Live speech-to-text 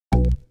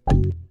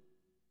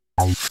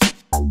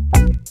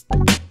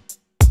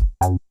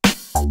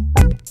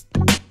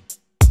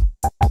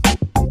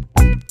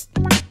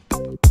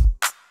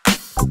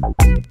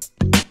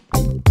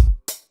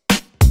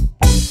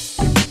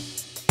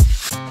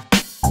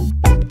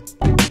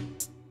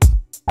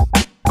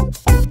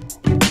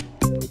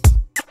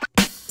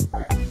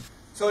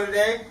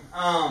today?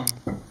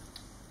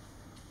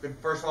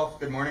 First off,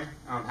 good morning.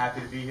 I'm happy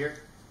to be here.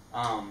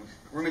 We're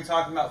going to be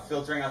talking about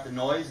filtering out the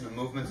noise and the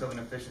movements of an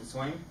efficient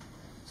swing.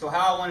 So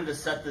how I wanted to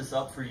set this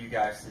up for you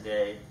guys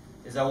today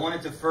is I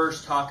wanted to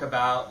first talk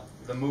about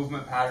the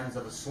movement patterns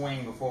of a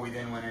swing before we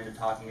then went into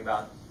talking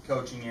about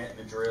coaching it and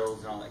the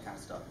drills and all that kind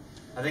of stuff.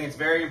 I think it's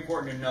very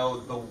important to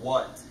know the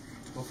what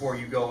before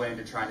you go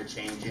into trying to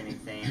change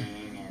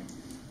anything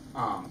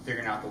and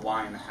figuring out the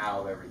why and the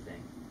how of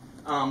everything.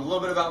 A little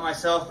bit about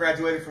myself: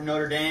 graduated from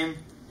Notre Dame,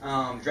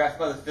 drafted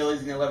by the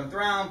Phillies in the 11th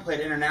round, played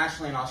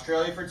internationally in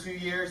Australia for 2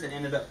 years, and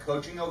ended up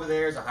coaching over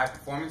there as a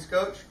high-performance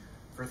coach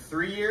for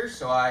 3 years,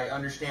 so I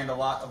understand a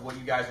lot of what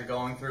you guys are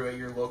going through at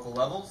your local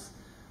levels.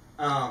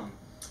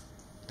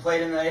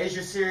 Played in the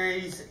Asia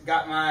Series,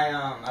 got my,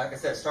 like I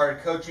said,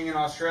 started coaching in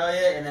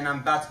Australia, and then I'm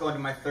about to go into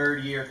my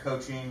 3rd year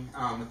coaching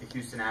with the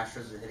Houston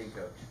Astros as a hitting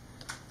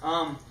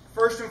coach.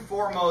 First and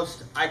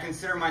foremost, I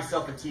consider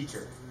myself a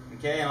teacher,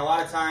 okay? And a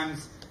lot of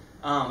times,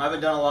 I haven't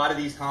done a lot of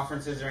these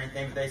conferences or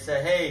anything, but they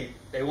say, hey,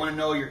 they want to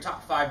know your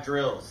top 5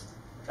 drills.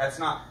 That's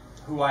not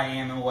who I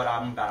am and what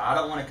I'm about. I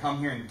don't want to come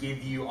here and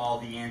give you all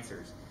the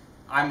answers.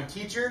 I'm a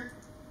teacher.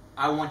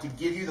 I want to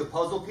give you the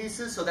puzzle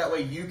pieces so that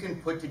way you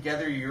can put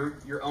together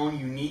your own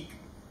unique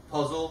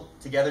puzzle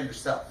together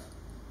yourself.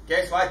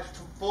 Okay, so I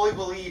fully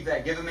believe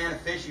that give a man a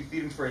fish, you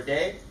feed him for a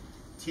day.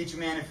 Teach a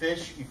man a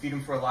fish, you feed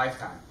him for a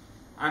lifetime.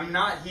 I'm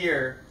not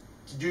here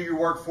to do your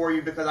work for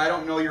you because I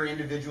don't know your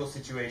individual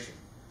situation.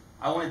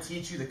 I want to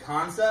teach you the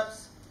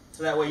concepts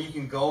so that way you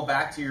can go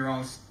back to your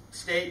own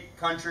state,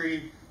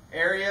 country,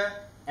 area,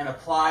 and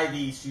apply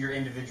these to your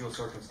individual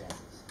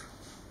circumstances.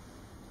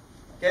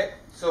 Okay,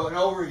 so an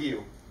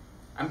overview.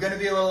 I'm going to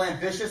be a little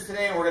ambitious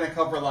today, and we're going to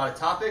cover a lot of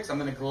topics. I'm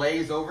going to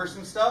glaze over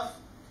some stuff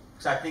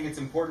because I think it's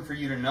important for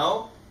you to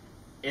know.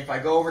 If I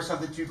go over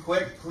something too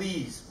quick,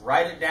 please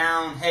write it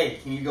down. Hey,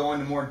 can you go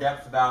into more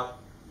depth about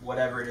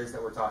whatever it is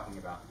that we're talking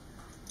about?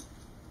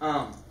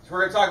 So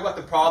we're going to talk about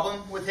the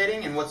problem with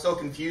hitting and what's so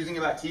confusing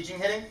about teaching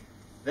hitting.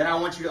 Then I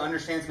want you to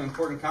understand some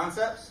important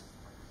concepts.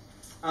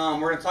 We're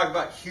going to talk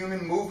about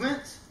human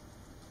movement.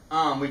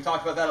 We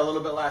talked about that a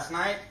little bit last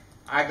night.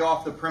 I go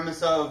off the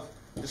premise of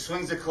the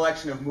swing's a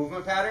collection of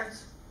movement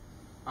patterns.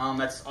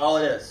 That's all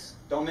it is.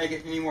 Don't make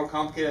it any more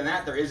complicated than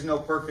that. There is no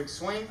perfect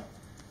swing,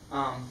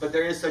 but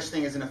there is such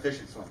thing as an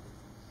efficient swing.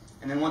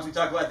 And then once we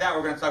talk about that,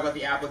 we're going to talk about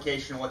the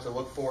application and what to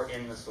look for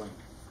in the swing.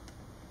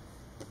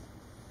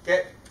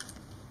 Okay.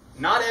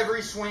 Not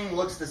every swing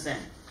looks the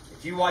same.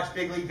 If you watch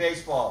Big League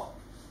Baseball,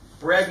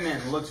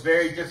 Bregman looks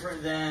very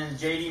different than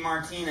J.D.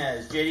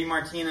 Martinez. J.D.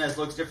 Martinez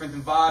looks different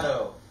than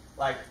Votto.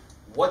 Like,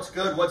 what's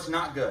good, what's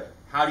not good?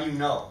 How do you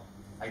know?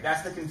 Like,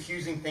 that's the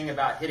confusing thing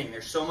about hitting.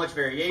 There's so much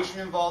variation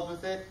involved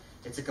with it.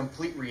 It's a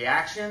complete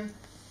reaction.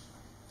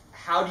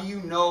 How do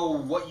you know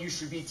what you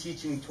should be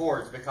teaching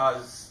towards?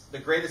 Because the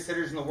greatest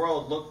hitters in the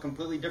world look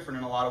completely different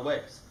in a lot of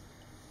ways.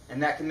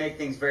 And that can make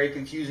things very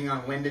confusing on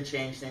when to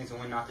change things and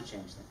when not to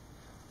change things.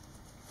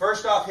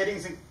 First off, hitting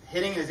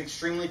is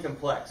extremely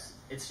complex.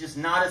 It's just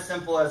not as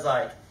simple as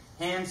like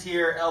hands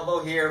here,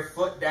 elbow here,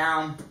 foot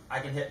down, I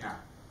can hit now.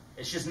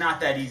 It's just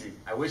not that easy.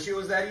 I wish it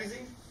was that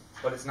easy,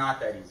 but it's not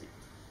that easy.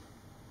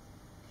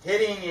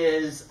 Hitting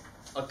is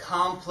a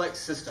complex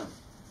system.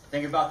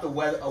 Think about a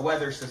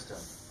weather system.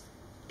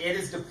 It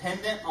is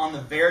dependent on the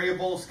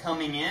variables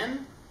coming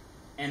in,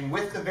 and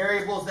with the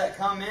variables that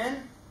come in,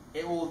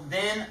 it will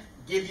then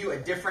give you a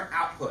different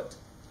output.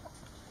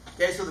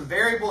 Okay, so the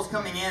variables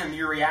coming in and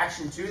your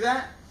reaction to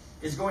that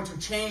is going to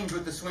change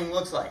what the swing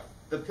looks like.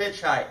 The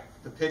pitch height,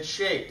 the pitch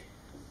shape,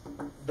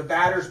 the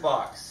batter's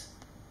box,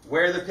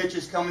 where the pitch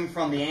is coming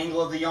from, the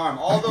angle of the arm.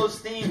 All those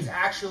things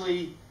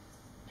actually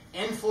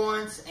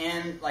influence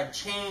and like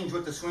change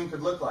what the swing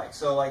could look like.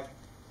 So like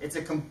it's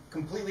a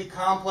completely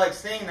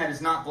complex thing that is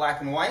not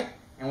black and white,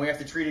 and we have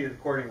to treat it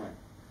accordingly.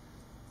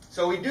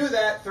 So we do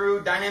that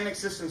through dynamic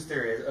systems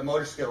theory, a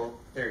motor skill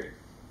theory.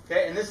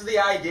 Okay, and this is the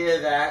idea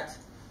that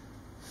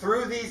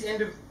through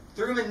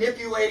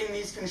manipulating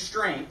these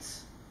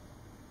constraints,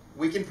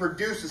 we can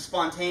produce a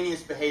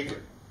spontaneous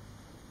behavior.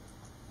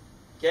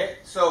 Okay,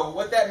 so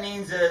what that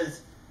means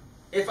is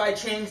if I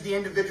change the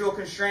individual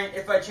constraint,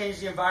 if I change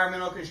the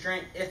environmental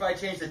constraint, if I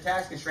change the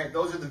task constraint,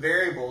 those are the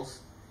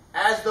variables.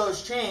 As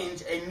those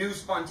change, a new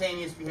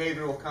spontaneous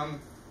behavior will come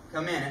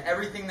in. And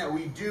everything that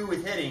we do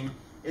with hitting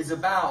is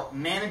about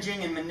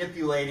managing and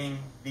manipulating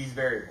these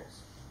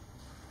variables.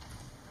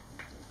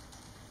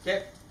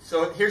 Okay,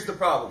 so here's the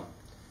problem.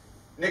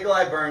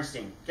 Nikolai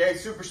Bernstein, okay,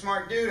 super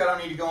smart dude. I don't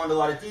need to go into a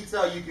lot of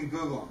detail. You can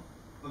Google him.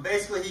 But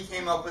basically, he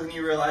came up with and he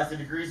realized the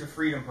degrees of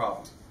freedom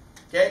problem.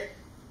 Okay,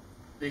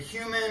 the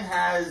human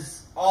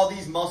has all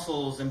these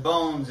muscles and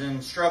bones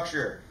and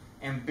structure,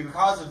 and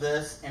because of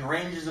this and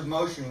ranges of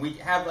motion, we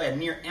have a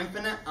near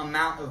infinite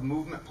amount of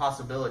movement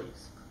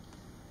possibilities.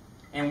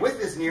 And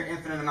with this near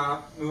infinite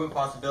amount of movement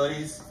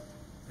possibilities,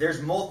 there's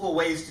multiple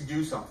ways to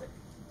do something.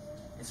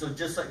 And so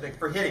just like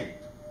for hitting,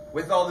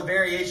 with all the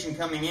variation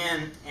coming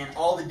in and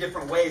all the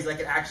different ways I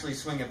could actually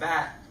swing a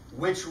bat,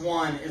 which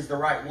one is the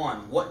right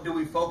one? What do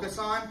we focus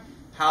on?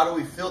 how do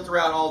we filter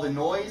out all the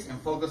noise and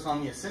focus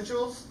on the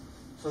essentials,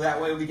 so that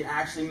way we can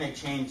actually make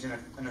change in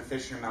an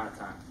efficient amount of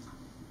time.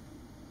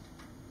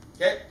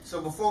 Okay,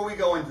 so before we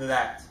go into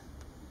that,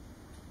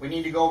 we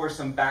need to go over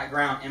some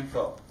background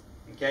info.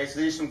 Okay, so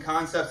these are some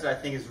concepts that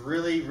I think is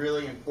really,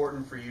 really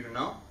important for you to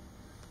know.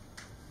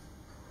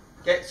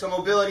 Okay, so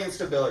mobility and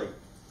stability.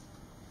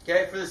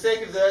 Okay, for the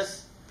sake of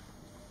this,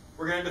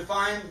 we're going to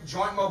define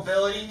joint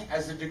mobility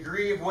as the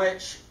degree of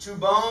which two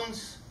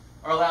bones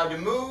are allowed to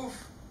move,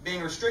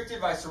 being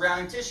restricted by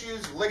surrounding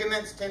tissues,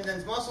 ligaments,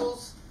 tendons,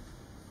 muscles,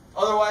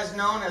 otherwise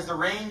known as the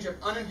range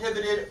of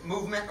uninhibited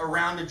movement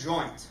around a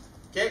joint.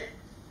 Okay?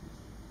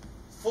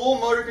 Full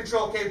motor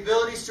control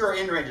capabilities to our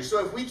end ranges.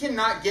 So if we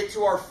cannot get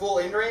to our full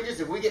end ranges,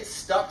 if we get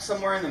stuck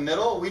somewhere in the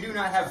middle, we do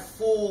not have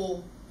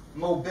full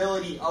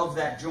mobility of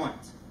that joint.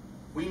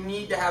 We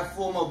need to have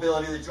full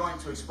mobility of the joint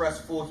to express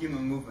full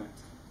human movement.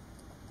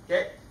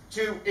 Okay?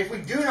 If we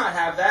do not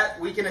have that,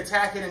 we can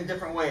attack it in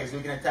different ways.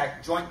 We can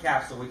attack joint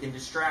capsule. We can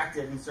distract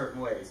it in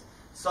certain ways.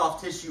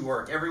 Soft tissue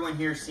work. Everyone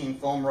here has seen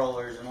foam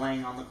rollers and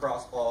laying on the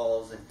cross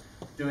balls and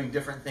doing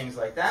different things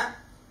like that.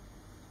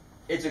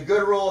 It's a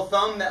good rule of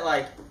thumb that,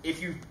 like,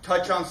 if you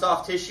touch on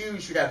soft tissue, you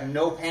should have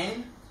no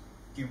pain.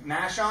 If you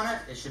mash on it,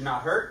 it should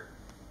not hurt.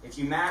 If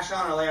you mash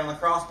on or lay on the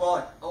cross ball,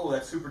 and, oh,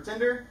 that's super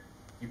tender,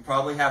 you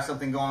probably have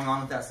something going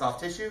on with that soft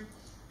tissue.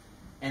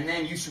 And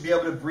then you should be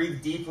able to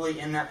breathe deeply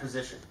in that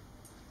position.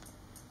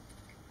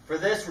 For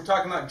this, we're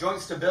talking about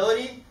joint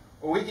stability,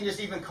 or we can just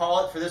even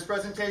call it, for this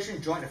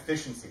presentation, joint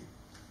efficiency.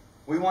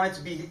 We want it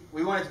to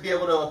be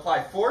able to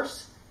apply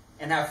force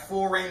and have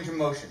full range of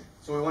motion.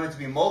 So we want it to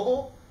be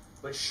mobile,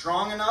 but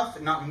strong enough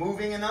and not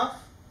moving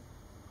enough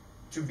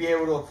to be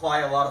able to apply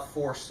a lot of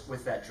force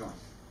with that joint.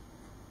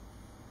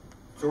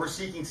 So we're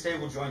seeking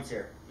stable joints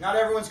here. Not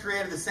everyone's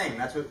created the same.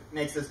 That's what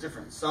makes us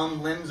different.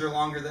 Some limbs are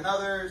longer than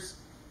others,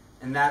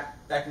 and that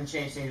can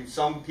change things.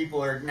 Some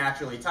people are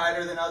naturally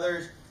tighter than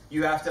others.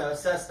 You have to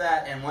assess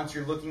that, and once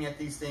you're looking at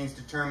these things,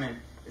 determine,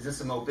 is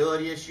this a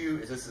mobility issue?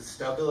 Is this a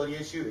stability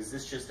issue? Is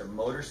this just a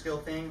motor skill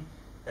thing?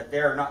 That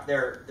they're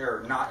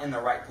not in the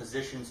right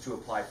positions to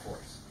apply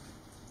force.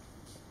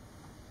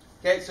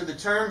 Okay, so the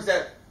terms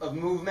of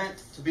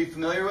movement to be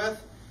familiar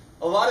with.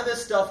 A lot of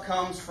this stuff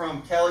comes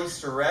from Kelly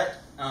Surratt,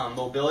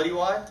 Mobility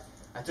Wide.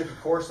 I took a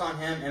course on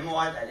him,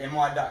 MWide, at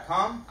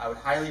MWide.com. I would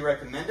highly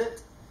recommend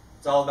it.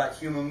 It's all about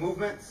human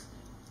movements.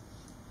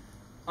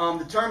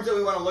 The terms that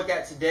we want to look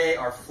at today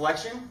are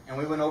flexion, and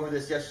we went over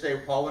this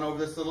yesterday. Paul went over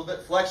this a little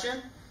bit.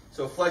 Flexion,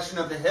 so flexion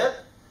of the hip,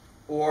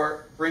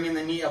 or bringing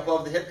the knee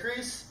above the hip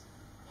crease.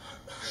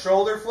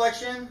 Shoulder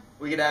flexion,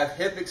 we could have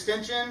hip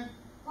extension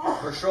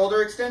or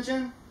shoulder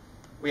extension.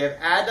 We have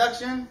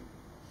adduction,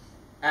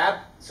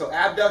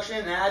 abduction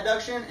and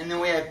adduction, and then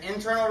we have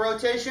internal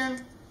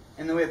rotation,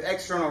 and then we have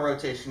external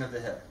rotation of the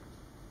hip.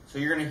 So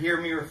you're going to hear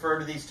me refer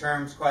to these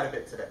terms quite a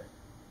bit today.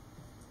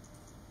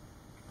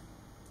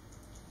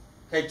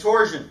 Okay,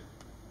 torsion.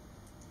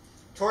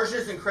 Torsion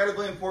is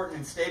incredibly important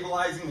in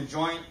stabilizing the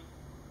joint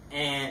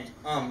and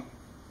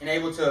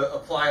able to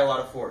apply a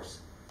lot of force.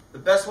 The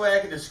best way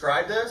I can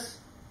describe this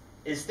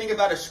is, think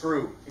about a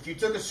screw. If you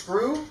took a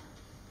screw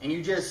and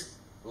you just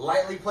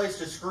lightly placed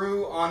a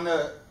screw on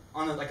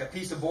like a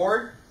piece of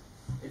board,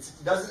 it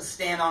doesn't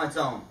stand on its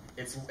own.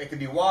 It could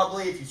be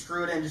wobbly. If you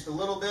screw it in just a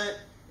little bit,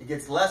 it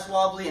gets less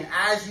wobbly. And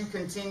as you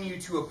continue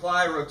to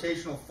apply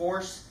rotational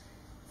force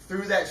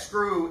through that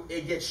screw,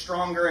 it gets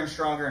stronger and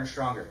stronger and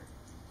stronger.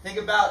 Think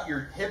about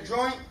your hip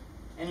joint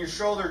and your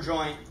shoulder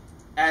joint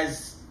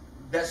as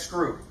that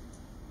screw.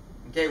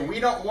 Okay, we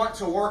don't want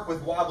to work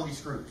with wobbly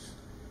screws.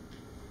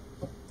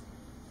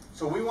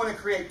 So we want to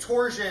create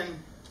torsion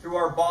through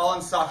our ball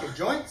and socket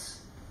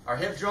joints, our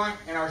hip joint,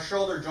 and our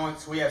shoulder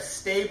joints. So we have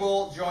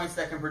stable joints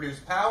that can produce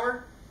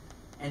power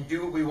and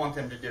do what we want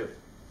them to do.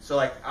 So,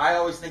 like, I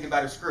always think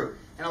about a screw.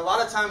 And a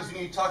lot of times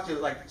when you talk to,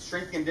 like,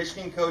 strength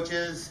conditioning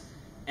coaches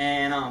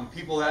and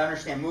people that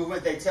understand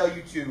movement, they tell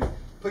you to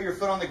put your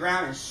foot on the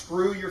ground and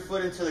screw your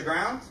foot into the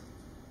ground.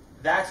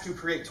 That's to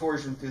create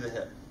torsion through the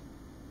hip.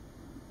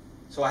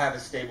 So I have a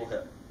stable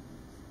hip.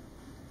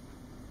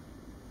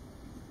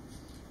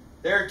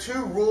 There are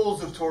two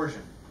rules of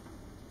torsion.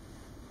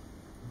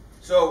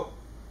 So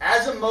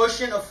as a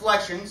motion of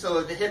flexion,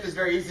 so the hip is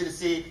very easy to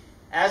see.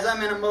 As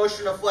I'm in a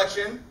motion of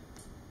flexion,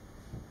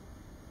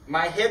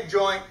 my hip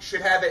joint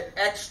should have an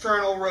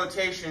external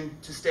rotation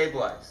to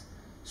stabilize.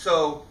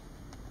 So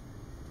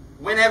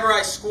whenever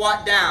I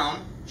squat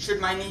down, should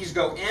my knees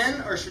go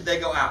in or should they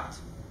go out?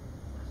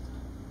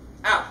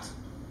 Out,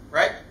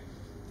 right?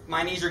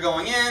 My knees are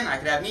going in, I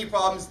could have knee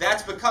problems.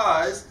 That's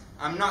because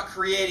I'm not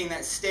creating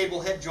that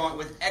stable hip joint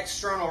with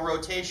external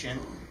rotation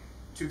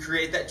to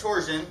create that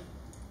torsion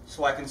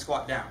so I can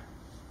squat down.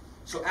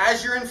 So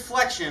as you're in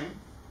flexion,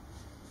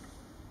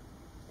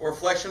 or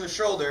flexion of the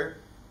shoulder,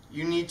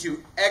 you need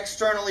to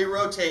externally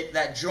rotate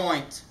that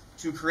joint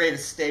to create a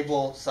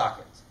stable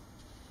socket.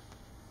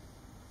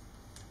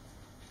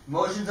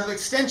 Motions of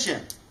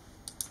extension.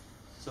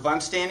 So if I'm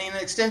standing in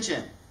an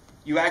extension,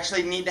 you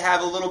actually need to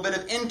have a little bit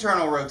of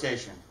internal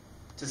rotation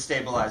to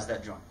stabilize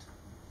that joint.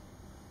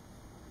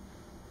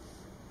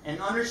 And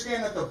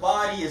understand that the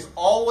body is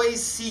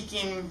always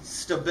seeking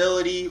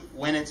stability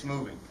when it's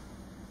moving.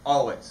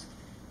 Always.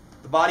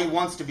 The body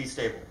wants to be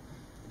stable.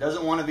 It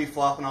doesn't want to be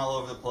flopping all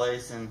over the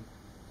place and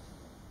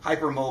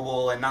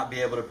hypermobile and not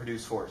be able to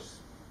produce force.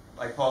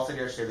 Like Paul said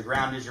yesterday, the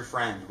ground is your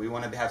friend. We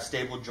want to have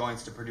stable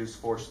joints to produce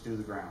force through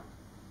the ground.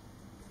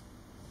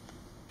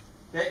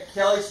 Okay,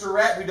 Kelly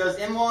Surratt, who does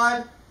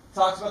MWOD,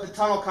 talks about the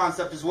tunnel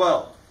concept as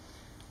well.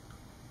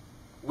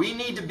 We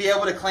need to be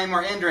able to claim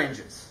our end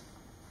ranges.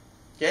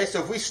 Okay, so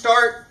if we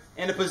start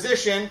in a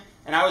position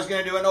and I was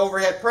going to do an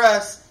overhead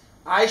press,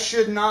 I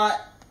should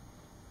not,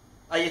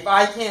 like if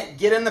I can't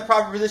get in the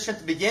proper position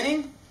at the beginning,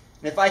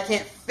 and if I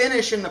can't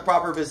finish in the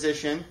proper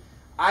position,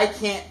 I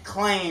can't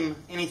claim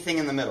anything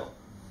in the middle.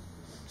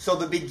 So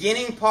the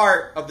beginning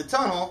part of the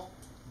tunnel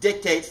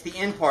dictates the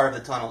end part of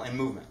the tunnel in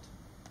movement.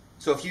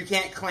 So if you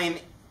can't claim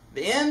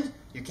the end,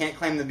 you can't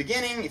claim the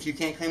beginning. If you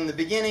can't claim the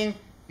beginning,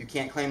 you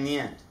can't claim the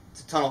end.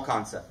 It's a tunnel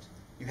concept.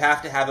 You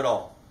have to have it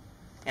all.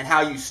 And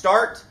how you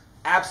start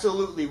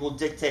absolutely will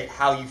dictate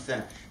how you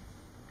finish.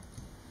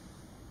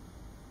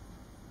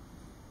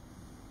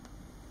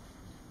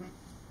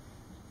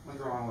 Went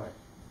the wrong way.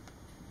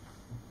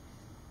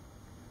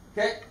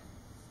 Okay?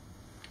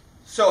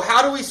 So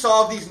how do we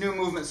solve these new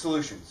movement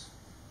solutions?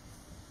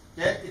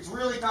 Okay? It's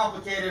really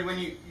complicated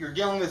when you're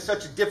dealing with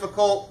such a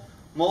difficult,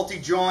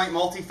 multi-joint,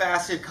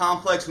 multifaceted,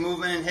 complex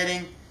movement and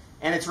hitting,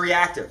 and it's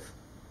reactive.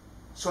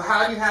 So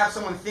how do you have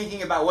someone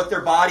thinking about what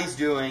their body's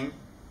doing,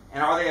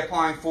 and are they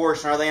applying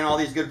force, and are they in all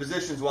these good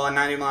positions while a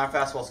 90-mile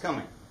fastball is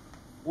coming?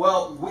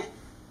 Well,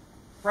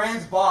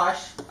 Franz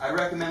Bosch, I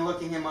recommend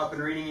looking him up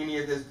and reading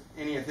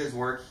any of his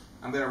work.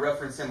 I'm going to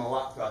reference him a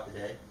lot throughout the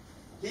day.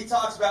 He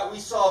talks about we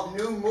solve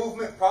new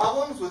movement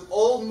problems with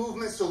old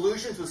movement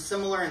solutions with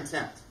similar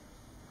intent.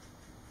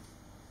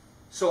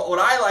 So what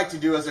I like to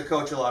do as a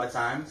coach a lot of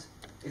times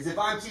is if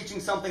I'm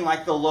teaching something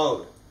like the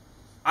load,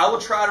 I will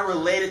try to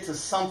relate it to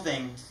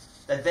something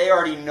that they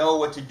already know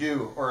what to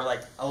do, or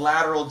like a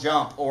lateral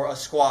jump or a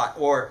squat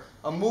or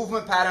a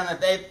movement pattern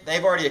that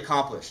they've already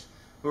accomplished.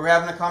 We were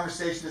having a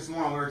conversation this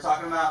morning. We were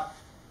talking about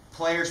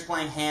players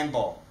playing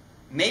handball.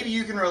 Maybe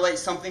you can relate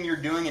something you're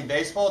doing in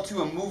baseball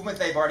to a movement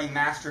they've already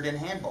mastered in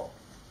handball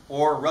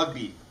or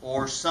rugby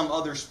or some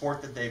other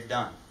sport that they've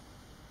done.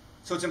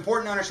 So it's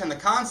important to understand the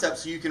concept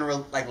so you can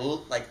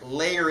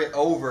layer it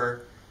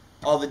over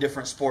all the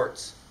different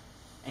sports,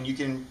 and you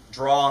can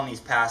draw on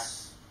these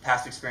past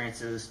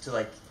experiences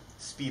to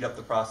speed up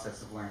the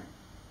process of learning.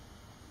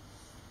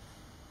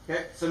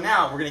 Okay, so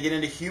now we're going to get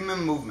into human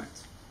movement.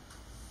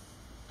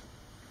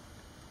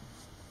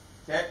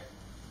 Okay,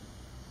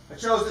 I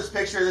chose this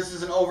picture. This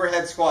is an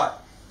overhead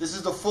squat. This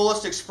is the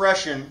fullest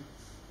expression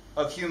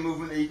of human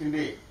movement that you can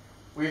be.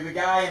 We have a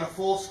guy in a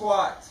full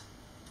squat.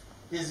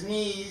 His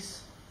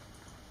knees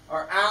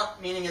are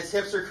out, meaning his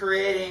hips are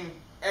creating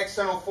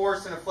external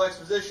force in a flexed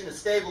position to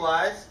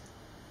stabilize.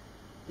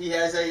 He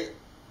has a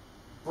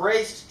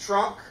braced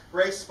trunk,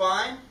 braced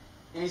spine,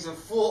 and he's in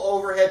full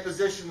overhead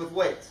position with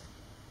weight.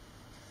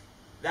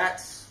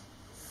 That's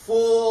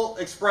full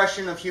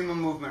expression of human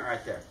movement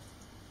right there.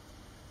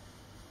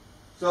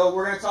 So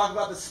we're going to talk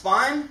about the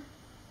spine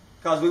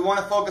because we want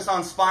to focus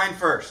on spine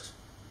first.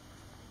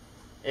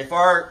 If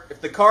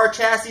the car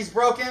chassis is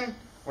broken,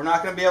 we're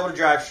not going to be able to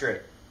drive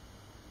straight.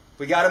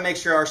 We got to make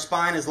sure our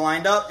spine is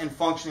lined up and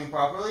functioning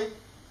properly.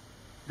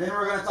 Then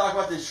we're going to talk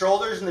about the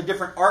shoulders and the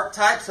different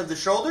archetypes of the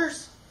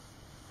shoulders.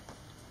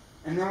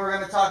 And then we're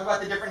going to talk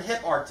about the different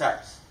hip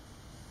archetypes.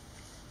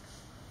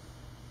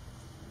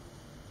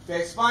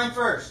 Okay, spine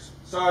first.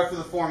 Sorry for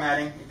the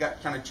formatting. It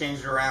got kind of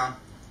changed around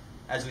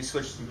as we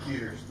switched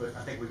computers, but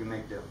I think we can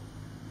make do.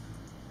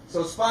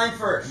 So spine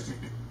first.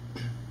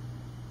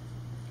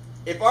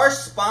 If our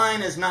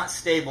spine is not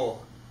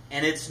stable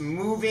and it's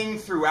moving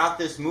throughout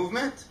this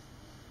movement,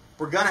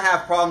 we're going to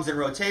have problems in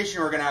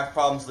rotation, we're going to have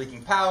problems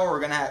leaking power, we're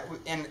going to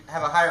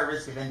have a higher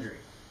risk of injury.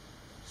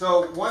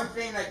 So one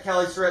thing that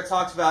Kelly Surratt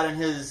talks about in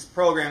his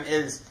program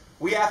is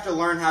we have to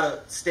learn how to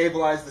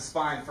stabilize the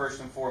spine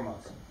first and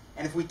foremost.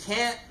 And if we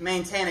can't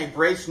maintain a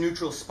brace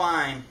neutral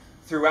spine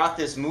throughout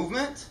this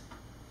movement,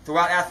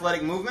 throughout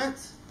athletic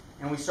movement,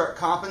 and we start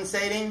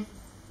compensating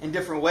in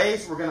different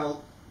ways, we're going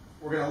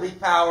to leak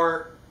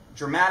power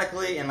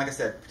dramatically and, like I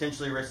said,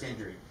 potentially risk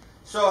injury.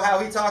 So how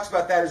he talks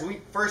about that is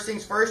first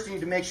things first, you need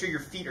to make sure your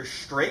feet are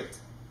straight.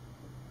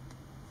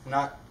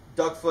 Not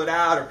duck foot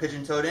out or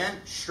pigeon toed in.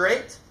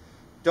 Straight.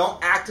 Don't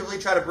actively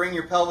try to bring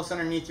your pelvis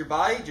underneath your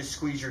body. Just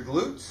squeeze your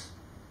glutes.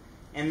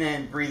 And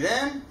then breathe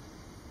in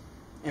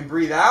and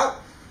breathe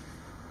out.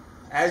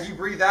 As you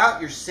breathe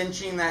out, you're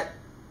cinching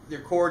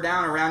your core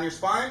down around your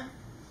spine.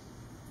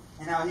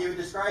 And how he would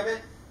describe it,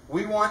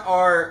 we want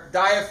our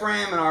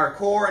diaphragm and our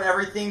core and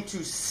everything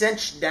to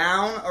cinch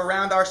down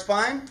around our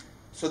spine.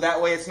 So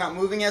that way it's not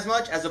moving as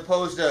much, as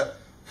opposed to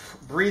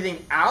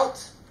breathing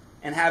out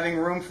and having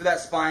room for that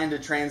spine to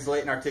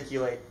translate and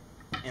articulate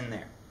in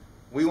there.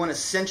 We want to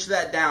cinch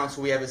that down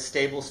so we have a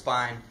stable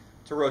spine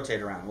to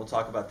rotate around. We'll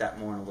talk about that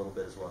more in a little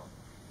bit as well.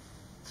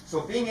 So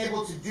being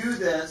able to do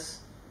this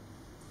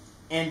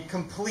and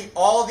complete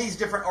all these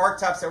different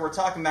archetypes that we're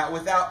talking about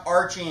without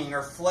arching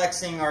or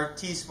flexing our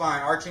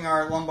T-spine, arching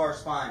our lumbar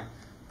spine,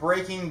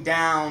 breaking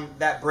down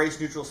that brace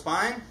neutral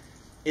spine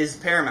is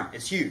paramount.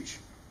 It's huge.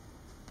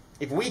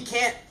 If we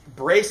can't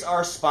brace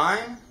our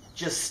spine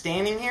just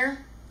standing here,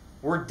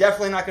 we're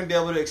definitely not going to be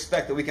able to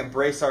expect that we can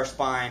brace our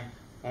spine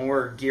when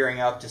we're gearing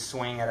up to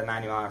swing at a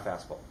 90-mile-an-hour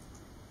fastball.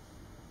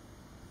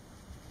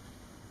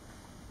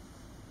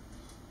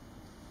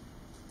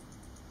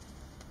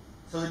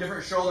 So the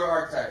different shoulder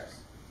archetypes.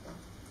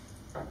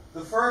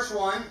 The first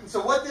one,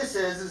 so what this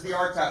is the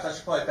archetypes. I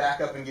should probably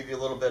back up and give you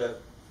a little bit of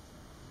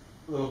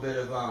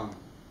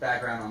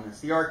background on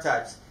this. The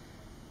archetypes.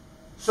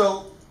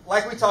 So,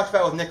 like we talked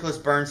about with Nicholas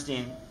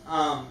Bernstein,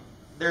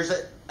 there's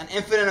an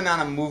infinite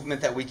amount of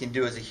movement that we can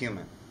do as a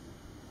human.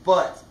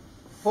 But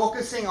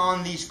focusing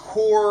on these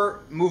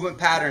core movement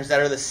patterns that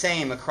are the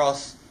same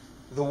across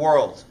the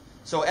world.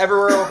 So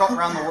everywhere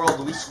around the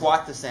world, we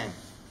squat the same.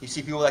 You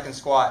see people that can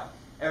squat.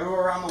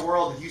 Everywhere around the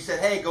world, if you said,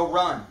 hey, go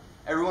run,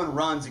 everyone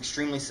runs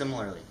extremely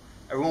similarly.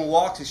 Everyone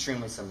walks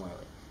extremely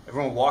similarly.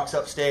 Everyone walks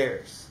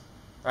upstairs.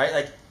 Right?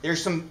 Like,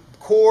 there's some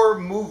core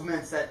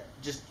movements that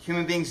just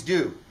human beings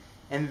do.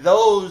 And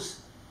those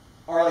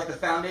are like the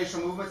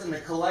foundational movements and the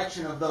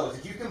collection of those.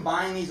 If you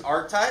combine these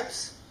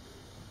archetypes,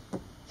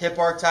 hip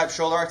archetypes,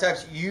 shoulder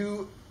archetypes,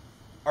 you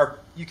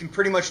can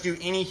pretty much do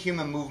any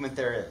human movement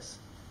there is.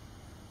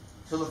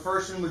 So the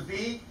first one would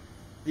be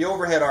the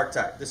overhead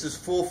archetype. This is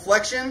full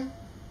flexion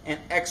and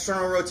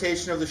external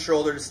rotation of the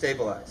shoulder to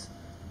stabilize.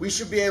 We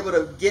should be able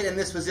to get in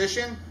this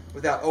position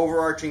without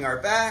overarching our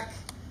back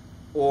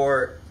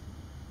or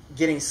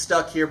getting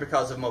stuck here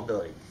because of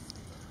mobility.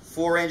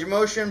 Full range of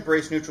motion,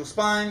 brace neutral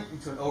spine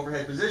into an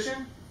overhead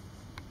position.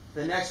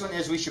 The next one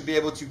is we should be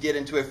able to get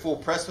into a full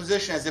press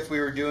position as if we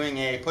were doing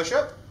a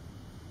push-up.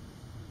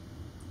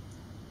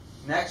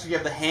 Next, we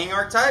have the hang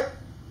archetype.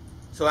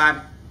 So I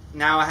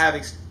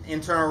have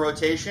internal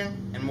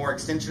rotation and more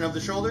extension of the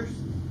shoulders.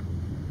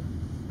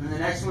 And the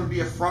next one would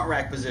be a front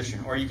rack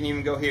position, or you can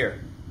even go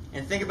here.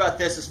 And think about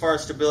this as far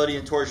as stability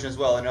and torsion as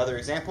well. Another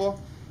example,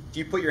 if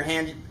you put your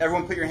hand,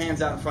 everyone put your hands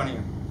out in front of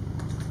you.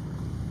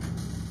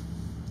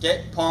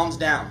 Okay, palms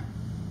down.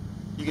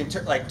 You can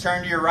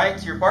turn to your right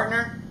to your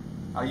partner.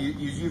 I'll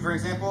use you for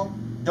example.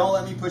 Don't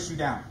let me push you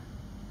down.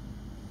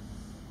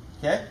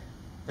 Okay,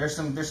 there's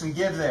some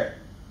give there.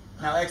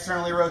 Now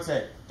externally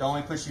rotate. Don't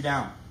let me push you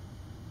down.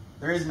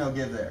 There is no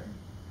give there.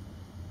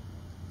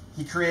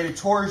 He created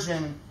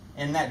torsion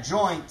in that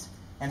joint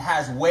and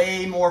has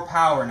way more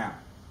power now.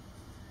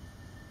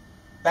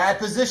 Bad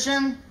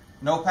position,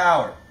 no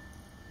power.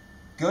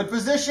 Good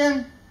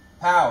position,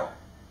 power.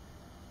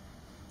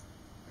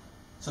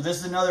 So this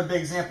is another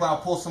big example. I'll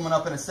pull someone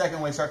up in a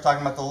second when we start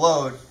talking about the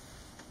load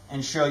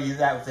and show you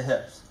that with the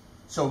hips.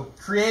 So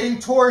creating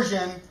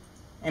torsion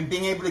and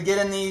being able to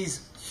get in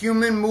these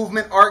human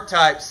movement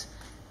archetypes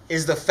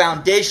is the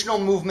foundational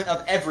movement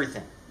of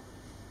everything.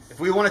 If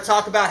we want to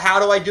talk about how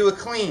do I do a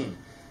clean,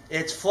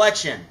 it's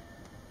flexion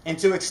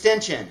into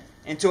extension,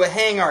 into a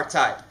hang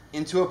archetype,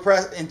 into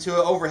an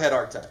overhead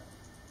archetype.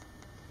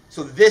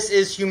 So this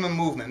is human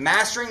movement.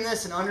 Mastering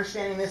this and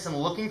understanding this and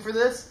looking for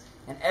this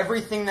and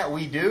everything that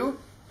we do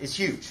is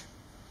huge.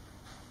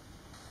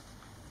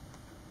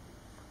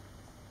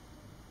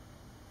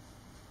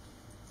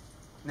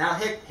 Now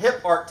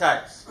hip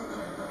archetypes.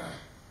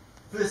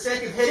 For the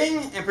sake of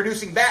hitting and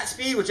producing bat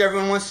speed, which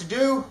everyone wants to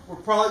do, we're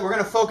going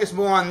to focus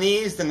more on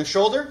these than the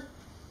shoulder.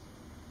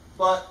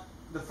 But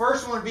the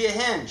first one would be a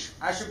hinge.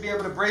 I should be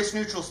able to brace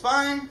neutral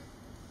spine,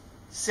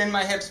 send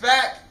my hips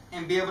back,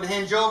 and be able to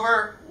hinge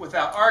over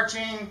without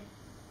arching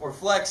or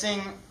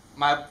flexing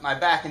my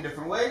back in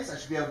different ways. I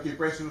should be able to keep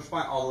bracing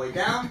neutral spine all the way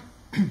down.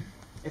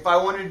 If I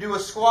wanted to do a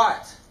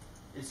squat,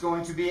 it's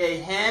going to be a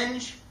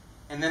hinge,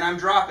 and then I'm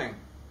dropping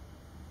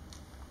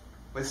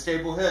with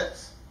stable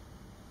hips.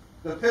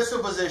 The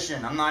pistol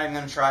position, I'm not even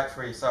going to try it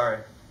for you, sorry.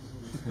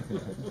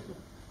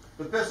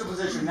 The pistol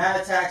position,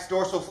 that attacks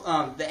dorsal,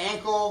 the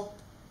ankle,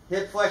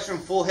 hip flexion,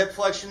 full hip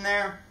flexion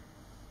there.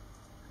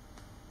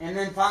 And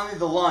then finally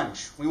the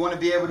lunge. We want to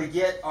be able to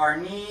get our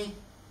knee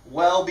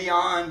well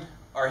beyond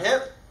our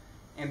hip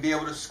and be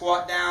able to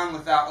squat down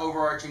without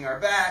overarching our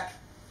back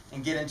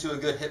and get into a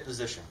good hip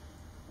position.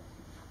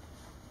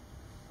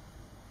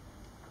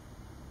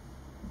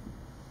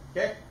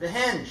 Okay, the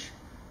hinge.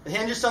 The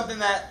hinge is something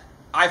that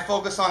I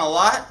focus on a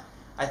lot.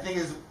 I think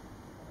is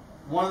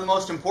one of the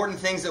most important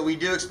things that we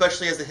do,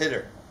 especially as a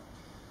hitter.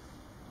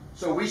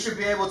 So we should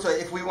be able to,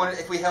 if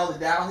we held a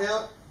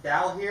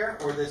dowel here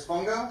or this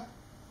fungo,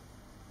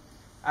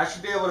 I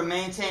should be able to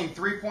maintain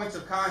 3 points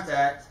of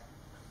contact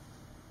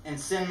and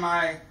send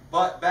my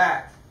butt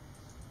back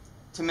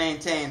to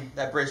maintain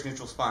that brace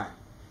neutral spine.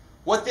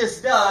 What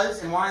this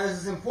does and why this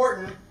is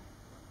important,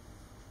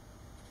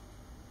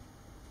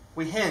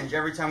 we hinge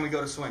every time we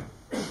go to swing.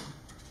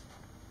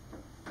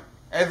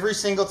 Every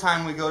single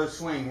time we go to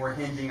swing, we're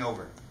hinging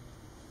over.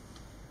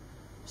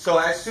 So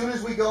as soon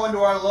as we go into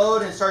our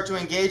load and start to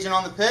engage in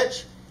on the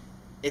pitch,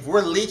 if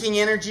we're leaking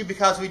energy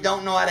because we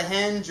don't know how to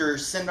hinge or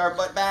send our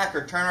butt back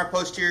or turn our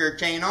posterior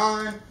chain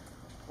on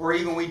or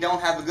even we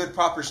don't have a good,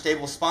 proper,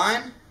 stable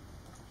spine,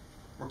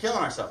 we're killing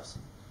ourselves.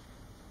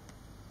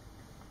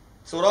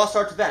 So it all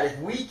starts with that. If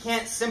we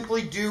can't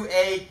simply do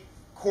a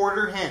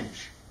quarter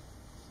hinge,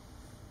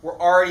 we're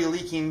already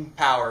leaking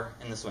power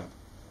in the swing.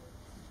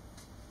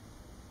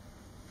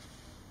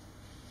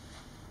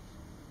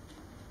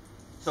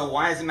 So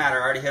why does it matter?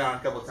 I already hit on it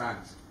a couple of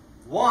times.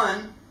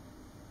 One,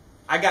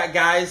 I got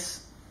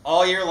guys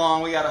all year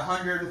long. We got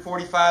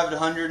 145 to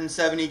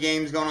 170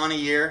 games going on a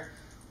year.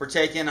 We're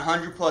taking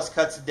 100 plus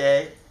cuts a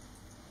day.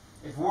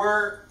 If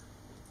we're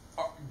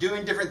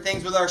doing different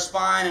things with our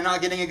spine and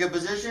not getting a good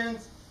position,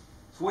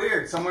 it's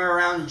weird. Somewhere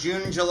around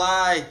June,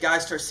 July,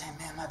 guys start saying,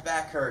 man, my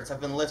back hurts. I've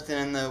been lifting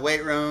in the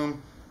weight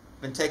room.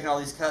 I've been taking all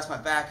these cuts. My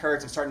back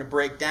hurts. I'm starting to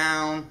break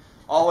down.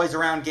 Always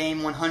around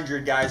game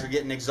 100, guys are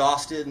getting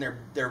exhausted and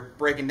they're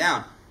breaking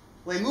down.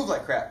 Well, they move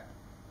like crap.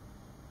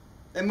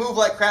 They move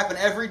like crap, and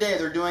every day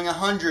they're doing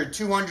 100,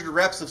 200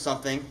 reps of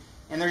something,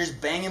 and they're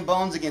just banging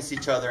bones against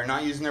each other and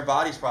not using their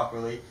bodies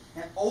properly.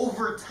 And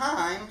over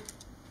time,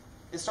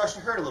 it starts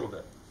to hurt a little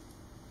bit.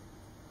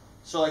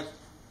 So, like,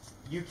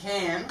 you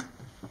can,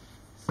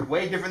 it's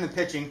way different than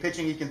pitching.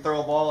 Pitching, you can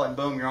throw a ball and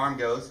boom, your arm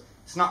goes.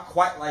 It's not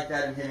quite like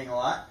that in hitting a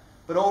lot.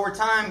 But over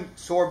time,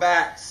 sore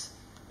backs,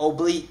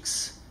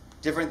 obliques,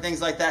 different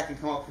things like that can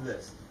come up for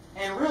this.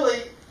 And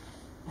really,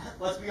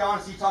 let's be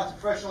honest, you talk to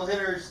professional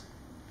hitters,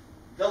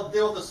 they'll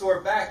deal with a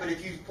sore back, but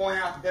if you point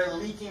out that they're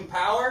leaking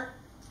power,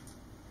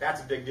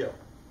 that's a big deal.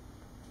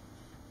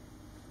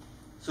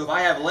 So if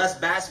I have less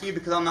bat speed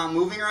because I'm not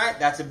moving right,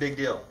 that's a big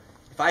deal.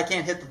 If I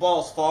can't hit the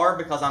balls far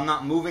because I'm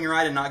not moving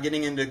right and not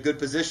getting into good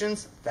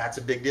positions, that's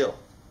a big deal.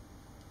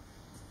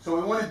 So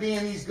we want to be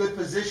in these good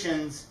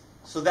positions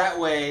so that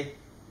way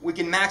we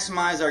can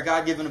maximize our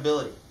God-given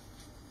ability.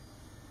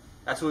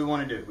 That's what we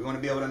want to do. We want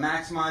to be able to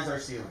maximize our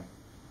ceiling.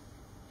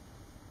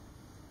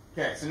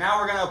 Okay, so now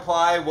we're going to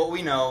apply what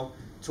we know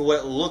to what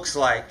it looks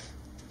like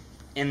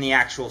in the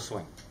actual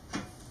swing.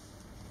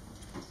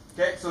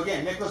 Okay, so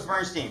again, Nicholas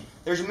Bernstein.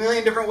 There's a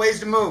million different ways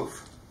to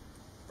move,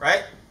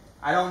 right?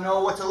 I don't know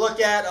what to look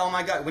at. Oh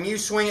my God, when you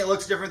swing it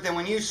looks different than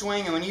when you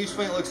swing, and when you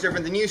swing it looks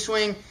different than you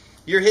swing.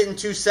 You're hitting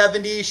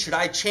 270. Should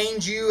I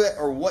change you,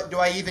 or what do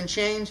I even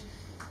change?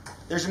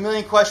 There's a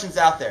million questions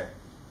out there.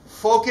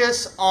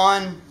 Focus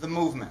on the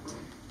movement.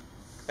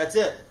 That's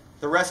it.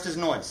 The rest is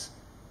noise.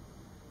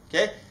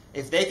 Okay?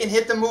 If they can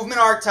hit the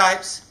movement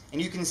archetypes,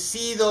 and you can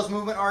see those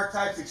movement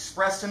archetypes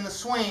expressed in the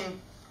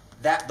swing,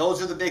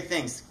 those are the big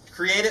things.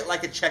 Create it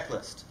like a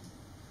checklist.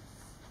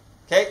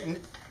 Okay?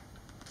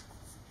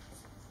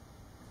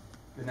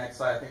 The next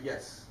slide, I think,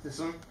 yes. This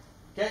one.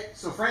 Okay?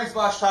 So Franz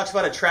Bosch talks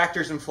about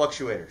attractors and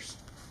fluctuators.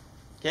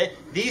 Okay?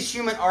 These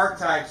human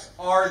archetypes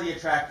are the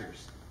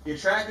attractors. The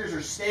attractors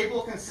are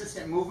stable,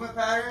 consistent movement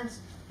patterns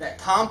that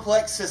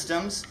complex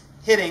systems,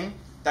 hitting,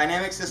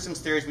 dynamic systems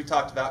theories we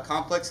talked about,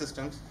 complex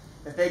systems,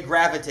 that they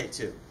gravitate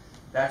to.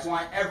 That's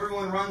why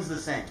everyone runs the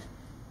same.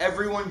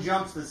 Everyone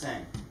jumps the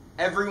same.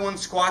 Everyone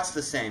squats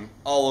the same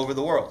all over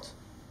the world.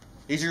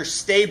 These are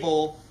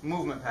stable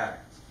movement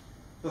patterns.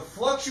 The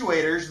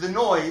fluctuators, the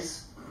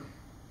noise,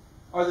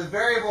 are the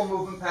variable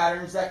movement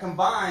patterns that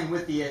combine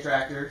with the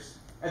actuators,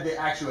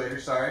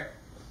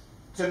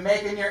 to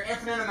make a near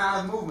infinite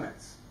amount of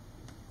movements.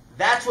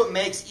 That's what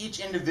makes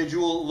each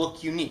individual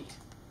look unique.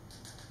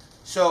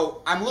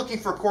 So I'm looking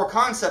for core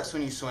concepts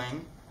when you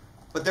swing,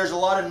 but there's a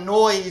lot of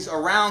noise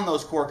around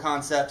those core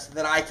concepts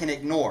that I can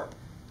ignore,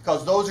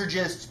 because those are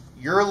just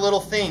your little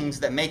things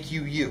that make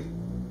you you.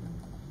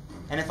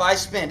 And if I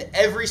spend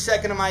every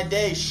second of my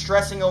day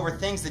stressing over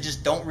things that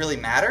just don't really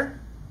matter,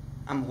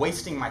 I'm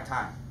wasting my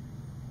time.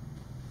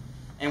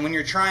 And when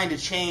you're trying to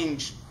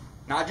change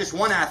not just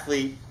one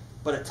athlete,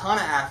 but a ton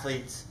of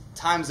athletes,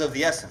 time's of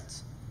the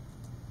essence.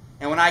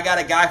 And when I got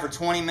a guy for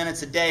 20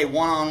 minutes a day,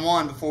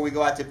 one-on-one, before we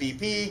go out to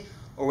BP,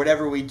 or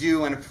whatever we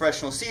do in a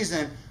professional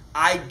season,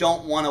 I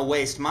don't want to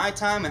waste my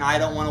time, and I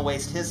don't want to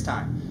waste his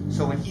time.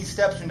 So when he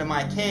steps into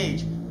my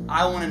cage,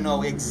 I want to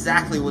know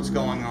exactly what's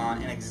going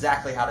on and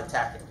exactly how to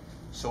attack it.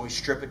 So we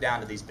strip it down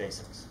to these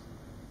basics.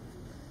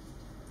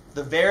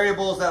 The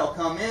variables that will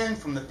come in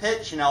from the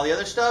pitch and all the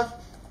other stuff,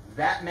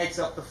 that makes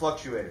up the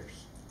fluctuators.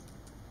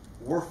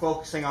 We're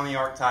focusing on the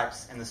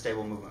archetypes and the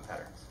stable movement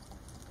patterns.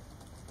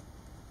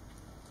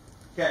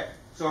 Okay,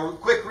 so a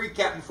quick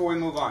recap before we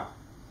move on.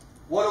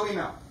 What do we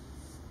know?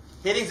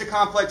 Hitting's a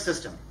complex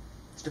system.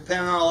 It's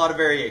dependent on a lot of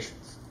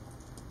variations.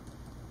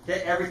 Okay,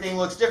 everything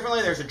looks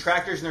differently. There's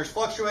attractors and there's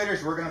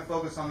fluctuators. We're going to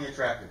focus on the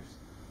attractors.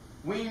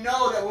 We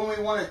know that when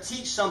we want to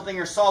teach something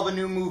or solve a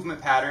new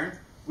movement pattern,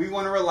 we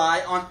want to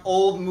rely on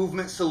old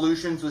movement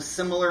solutions with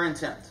similar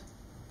intent.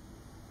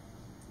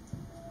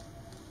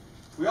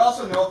 We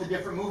also know what the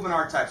different movement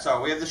archetypes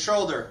are. We have the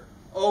shoulder,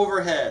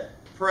 overhead,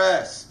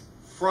 press,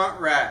 front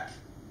rack.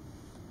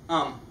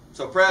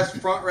 So press,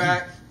 front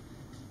rack,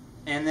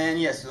 and then,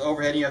 yes, the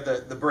overhead, you have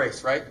the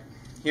brace, right?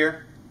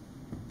 Here.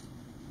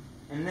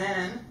 And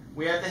then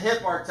we have the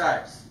hip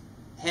archetypes.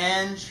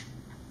 Hinge,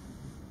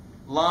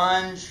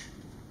 lunge,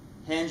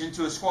 hinge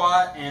into a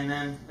squat, and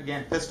then,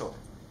 again, pistol.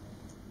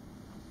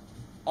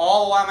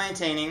 All while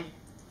maintaining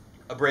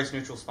a brace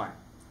neutral spine.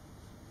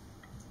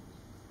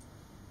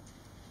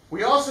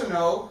 We also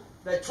know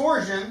that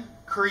torsion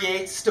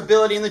creates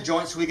stability in the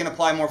joint so we can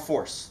apply more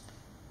force.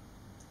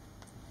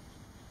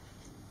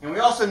 And we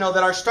also know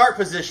that our start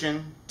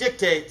position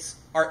dictates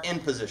our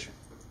end position.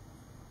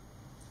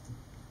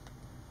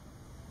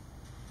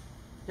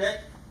 Okay?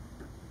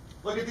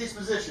 Look at these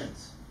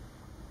positions.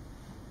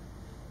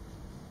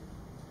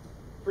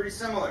 Pretty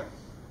similar.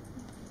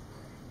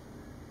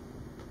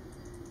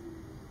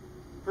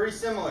 Pretty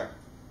similar.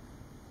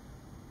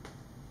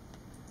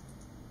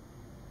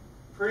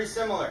 Pretty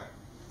similar.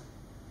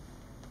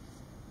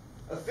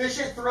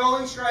 Efficient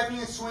throwing, striking,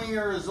 and swinging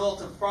are a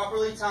result of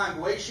properly timed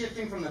weight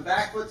shifting from the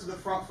back foot to the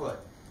front foot.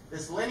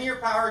 This linear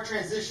power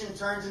transition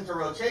turns into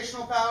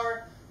rotational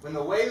power when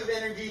the wave of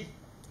energy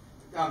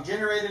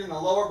generated in the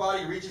lower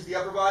body reaches the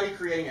upper body,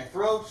 creating a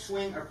throw,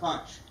 swing, or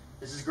punch.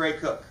 This is Gray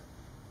Cook.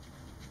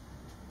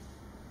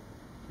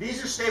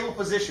 These are stable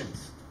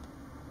positions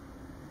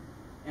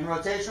in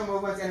rotational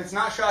movements, and it's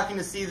not shocking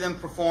to see them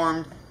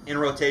performed in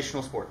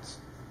rotational sports.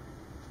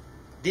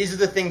 These are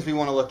the things we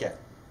want to look at.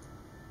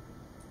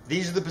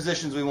 These are the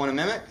positions we want to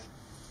mimic.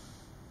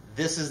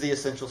 This is the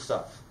essential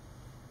stuff.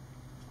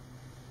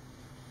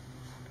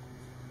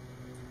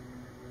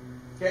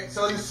 Okay,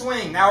 so in the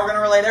swing, now we're going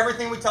to relate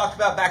everything we talked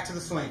about back to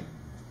the swing.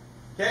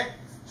 Okay,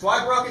 so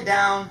I broke it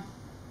down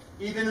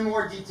even in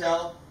more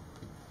detail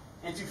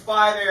into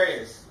 5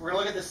 areas. We're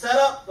going to look at the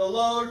setup, the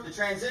load, the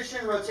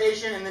transition,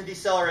 rotation, and then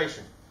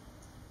deceleration.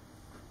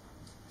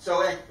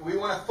 So we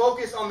want to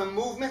focus on the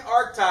movement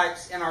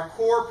archetypes and our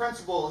core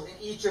principles in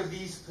each of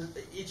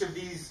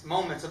these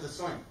moments of the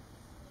swing.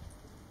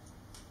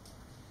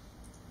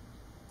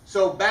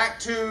 So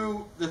back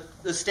to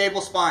the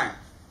stable spine.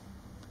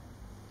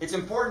 It's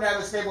important to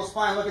have a stable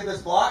spine. Look at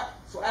this block.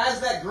 So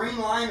as that green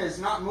line is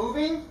not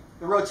moving,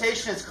 the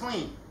rotation is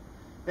clean.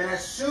 Then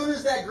as soon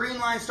as that green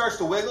line starts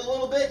to wiggle a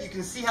little bit, you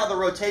can see how the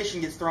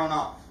rotation gets thrown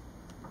off.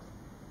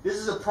 This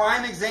is a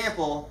prime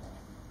example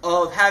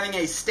of having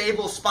a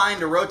stable spine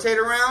to rotate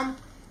around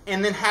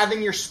and then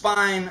having your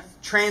spine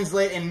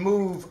translate and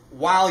move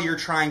while you're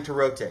trying to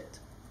rotate.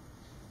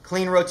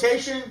 Clean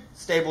rotation,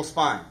 stable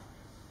spine.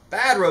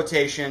 Bad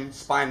rotation,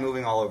 spine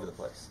moving all over the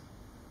place.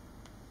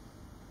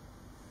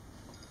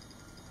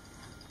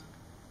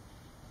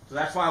 So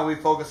that's why we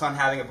focus on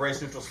having a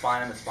brace neutral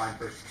spine and the spine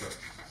first approach.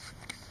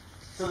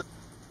 So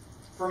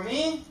for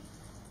me,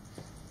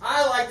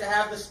 I like to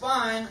have the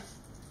spine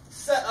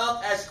set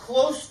up as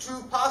close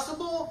to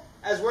possible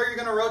as where you're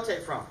going to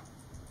rotate from.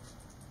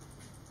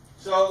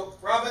 So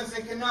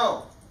Robinson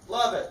Cano,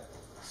 love it.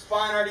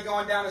 Spine already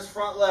going down his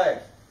front leg.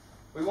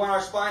 We want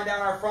our spine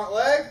down our front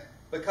leg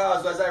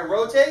because as I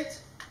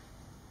rotate,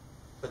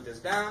 put this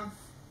down,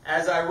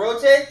 as I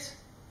rotate,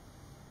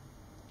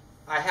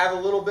 I have a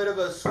little bit of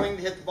a swing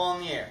to hit the ball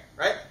in the air,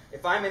 right?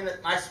 If I'm in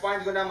my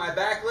spine's going down my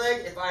back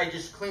leg, if I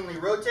just cleanly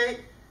rotate,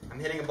 I'm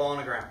hitting a ball on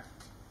the ground.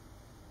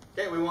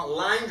 Okay, we want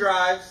line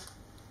drives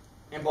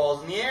and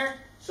balls in the air,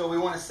 so we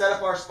want to set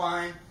up our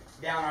spine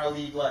down our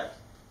lead leg.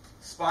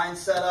 Spine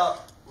set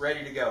up,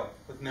 ready to go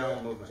with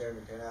minimal movement.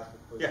 Jeremy, can I ask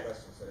a quick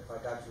question? So if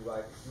I got you right,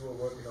 if you were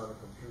working on a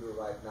computer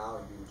right now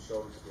and you would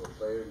show this to a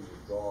player, you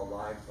would draw a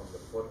line from the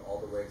foot all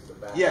the way to the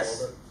back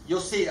shoulder? You'll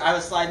see. I have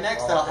a slide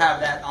next that'll have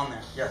that on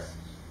there. Yes.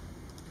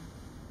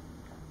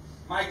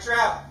 Mike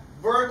Trout,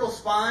 vertical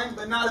spine,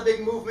 but not a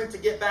big movement to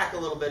get back a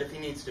little bit if he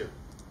needs to.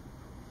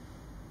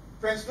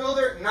 Prince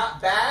Fielder,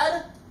 not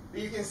bad,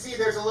 but you can see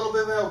there's a little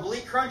bit of an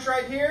oblique crunch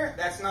right here.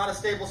 That's not a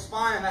stable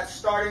spine, and that's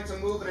starting to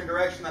move in a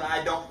direction that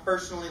I don't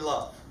personally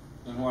love.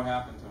 And what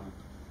happened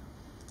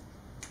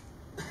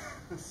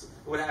to him?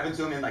 What happened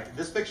to him in like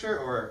this picture,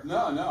 or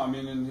No. I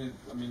mean,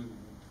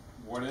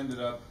 what ended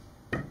up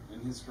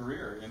in his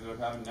career? He ended up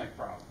having neck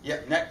problems.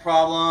 Yep, neck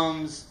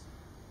problems,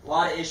 a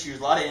lot of issues,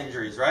 a lot of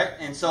injuries, right?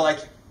 And so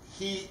like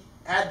he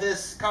had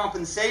this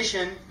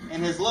compensation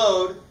in his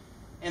load,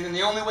 and then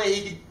the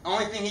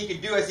only thing he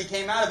could do as he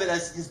came out of it,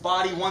 as his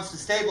body wants to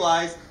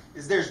stabilize,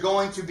 is there's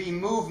going to be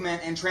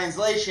movement and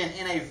translation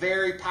in a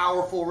very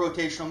powerful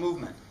rotational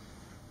movement.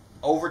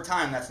 Over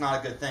time, that's not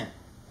a good thing.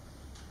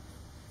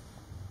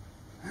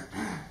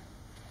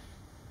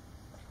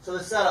 So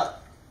the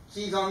setup,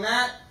 keys on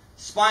that,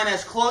 spine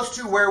as close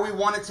to where we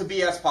want it to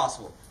be as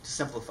possible, to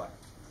simplify.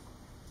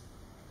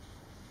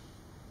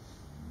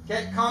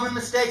 Okay, common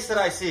mistakes that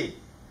I see.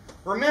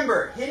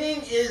 Remember,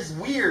 hitting is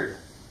weird.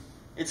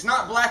 It's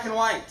not black and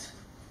white.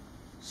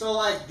 So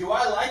like, do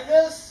I like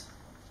this?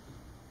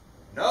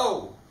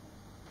 No.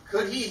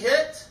 Could he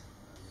hit?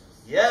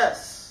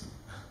 Yes.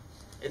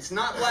 It's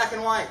not black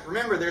and white.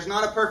 Remember, there's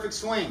not a perfect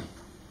swing.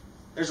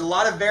 There's a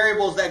lot of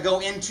variables that go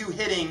into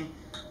hitting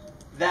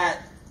that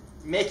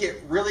make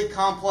it really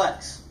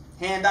complex.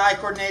 Hand-eye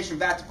coordination,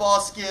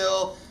 bat-to-ball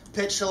skill,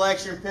 pitch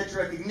selection, pitch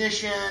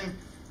recognition,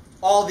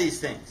 all these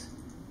things.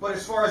 But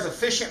as far as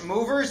efficient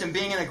movers and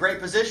being in a great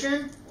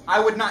position, I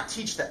would not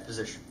teach that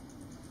position.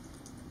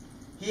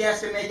 He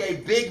has to make a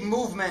big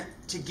movement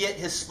to get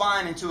his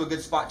spine into a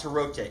good spot to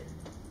rotate.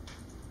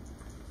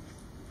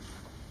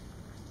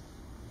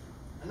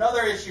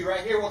 Another issue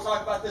right here, we'll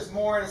talk about this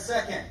more in a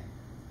second.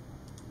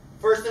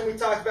 First thing we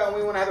talked about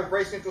when we want to have a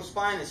brace neutral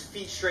spine is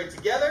feet straight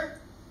together,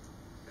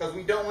 because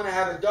we don't want to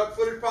have a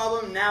duck-footed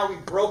problem. Now we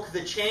broke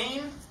the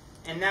chain,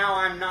 and now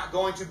I'm not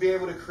going to be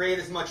able to create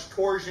as much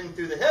torsion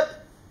through the hip,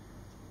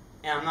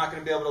 and I'm not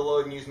going to be able to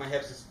load and use my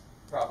hips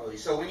properly.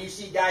 So when you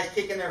see guys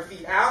kicking their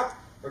feet out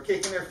or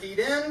kicking their feet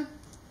in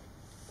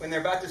when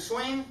they're about to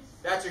swing,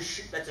 that's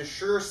a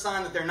sure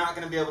sign that they're not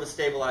going to be able to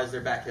stabilize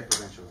their back hip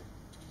eventually.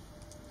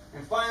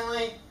 And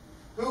finally,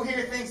 who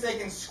here thinks they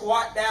can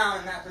squat down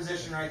in that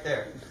position right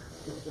there?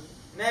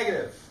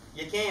 Negative.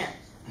 You can't.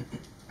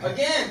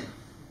 Again,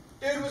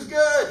 dude was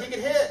good. He could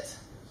hit.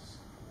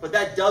 But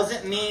that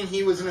doesn't mean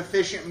he was an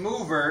efficient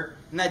mover,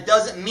 and that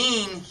doesn't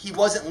mean he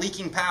wasn't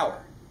leaking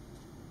power.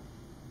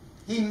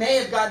 He may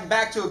have gotten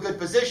back to a good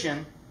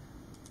position,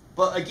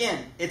 but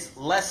again, it's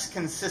less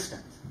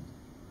consistent.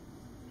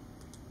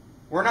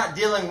 We're not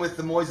dealing with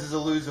the Moises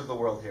Alous of the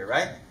world here,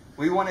 right?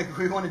 We want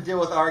to deal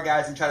with our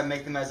guys and try to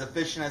make them as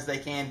efficient as they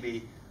can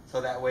be,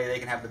 so that way they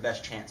can have the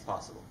best chance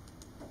possible.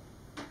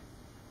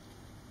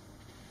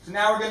 So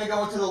now we're going to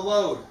go into the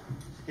load.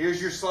 Here's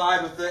your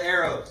slide with the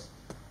arrows.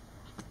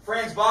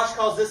 Franz Bosch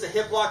calls this a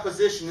hip lock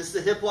position. This is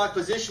a hip lock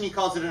position. He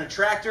calls it an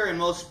attractor in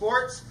most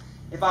sports.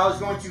 If I was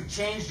going to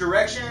change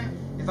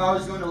direction, if I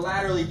was going to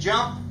laterally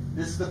jump,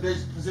 this is the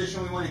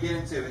position we want to get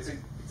into. It's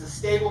a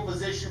stable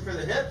position for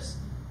the hips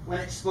when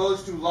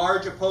exposed to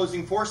large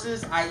opposing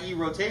forces, i.e.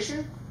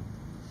 rotation.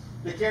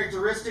 The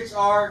characteristics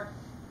are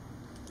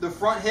the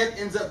front hip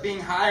ends up being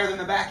higher than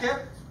the back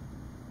hip.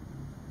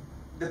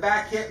 The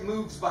back hip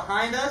moves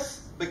behind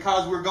us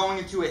because we're going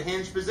into a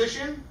hinge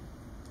position,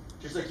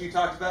 just like you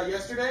talked about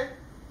yesterday.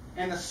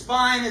 And the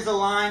spine is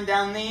aligned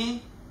down the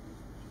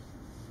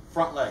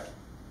front leg.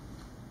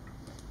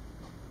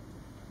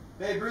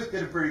 Babe Ruth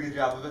did a pretty good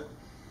job of it.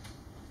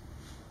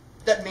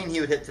 Doesn't mean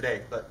he would hit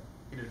today, but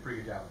he did a pretty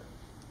good job of it.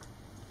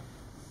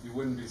 You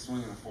wouldn't be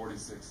swinging a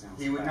 46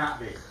 ounce. He would not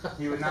be.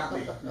 He would not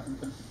be.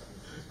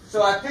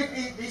 So I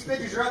picked these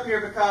pictures are up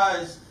here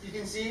because you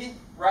can see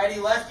righty,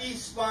 lefty,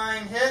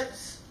 spine,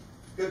 hips,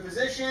 good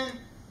position.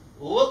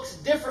 Looks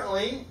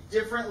differently,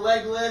 different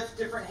leg lift,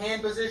 different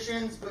hand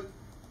positions, but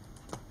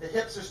the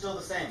hips are still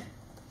the same.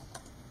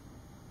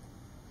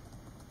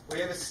 We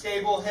have a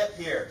stable hip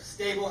here,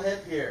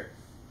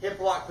 hip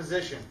lock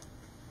position.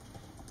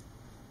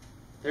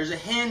 There's a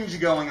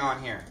hinge going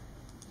on here.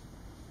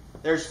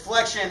 There's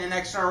flexion and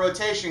external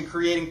rotation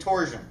creating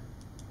torsion.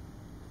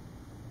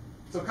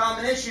 So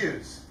common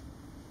issues.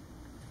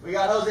 We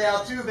got Jose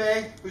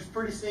Altuve, who's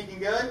pretty stinking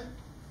good.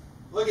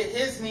 Look at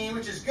his knee,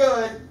 which is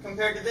good,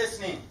 compared to this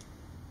knee.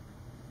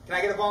 Can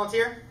I get a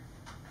volunteer?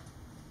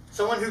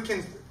 Someone who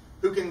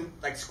can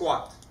like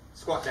squat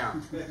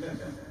down.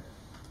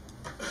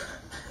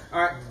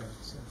 All right.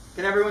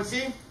 Can everyone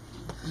see?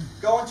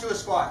 Go into a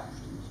squat.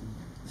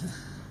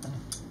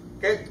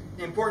 Okay.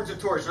 The importance of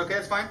torsion. Okay,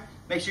 that's fine.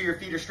 Make sure your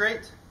feet are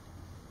straight.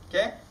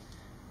 Okay?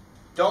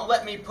 Don't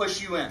let me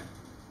push you in.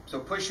 So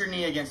push your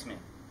knee against me.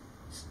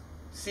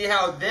 See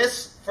how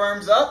this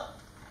firms up?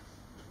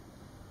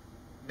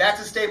 That's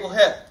a stable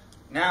hip.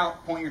 Now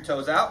point your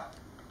toes out.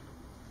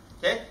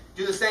 Okay?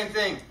 Do the same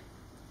thing.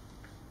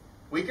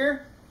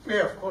 Weaker?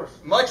 Yeah, of course.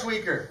 Much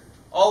weaker.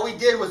 All we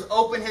did was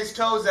open his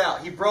toes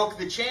out. He broke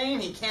the chain.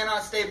 He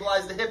cannot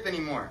stabilize the hip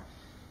anymore.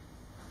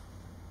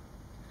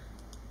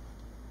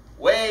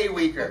 Way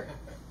weaker.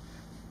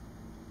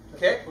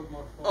 Okay?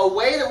 A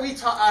way that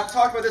I've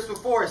talked about this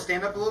before,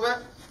 stand up a little bit.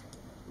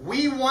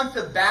 We want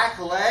the back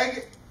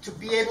leg to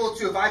be able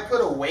to, if I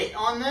put a weight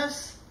on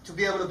this, to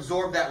be able to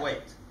absorb that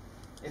weight.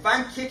 If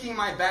I'm kicking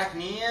my back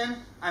knee in,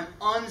 I'm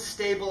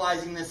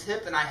unstabilizing this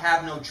hip and I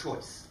have no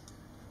choice.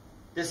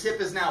 This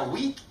hip is now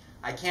weak.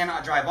 I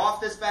cannot drive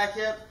off this back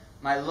hip.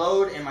 My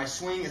load and my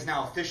swing is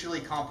now officially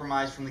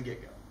compromised from the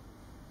get-go.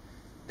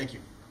 Thank you.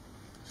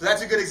 So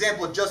that's a good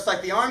example of just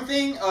like the arm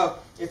thing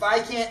of if I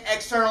can't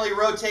externally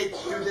rotate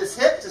through this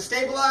hip to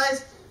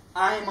stabilize,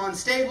 I am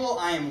unstable,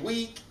 I am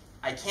weak,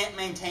 I can't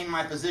maintain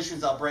my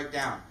positions, I'll break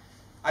down.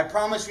 I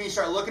promise when you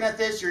start looking at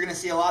this, you're going to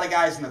see a lot of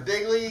guys in the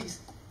big leagues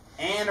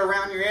and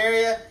around your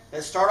area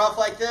that start off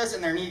like this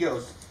and their knee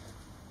goes.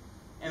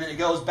 And then it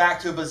goes back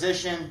to a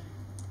position,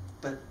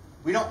 but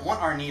we don't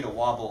want our knee to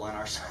wobble in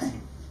our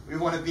swing. We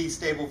want to be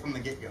stable from the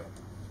get-go.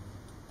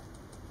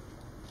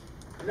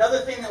 Another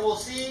thing that we'll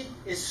see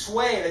is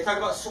sway. They talk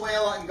about sway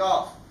a lot in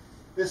golf.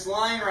 This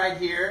line right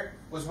here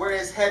was where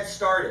his head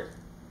started.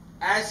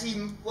 As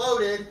he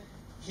loaded,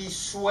 he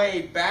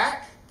swayed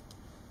back,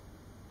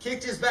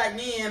 kicked his back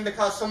knee in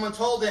because someone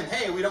told him,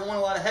 hey, we don't want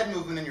a lot of head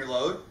movement in your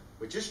load,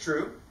 which is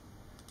true.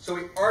 So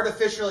he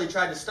artificially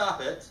tried to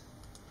stop it.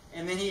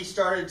 And then he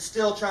started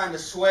still trying to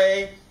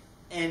sway.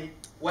 And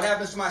what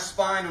happens to my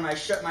spine when I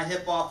shut my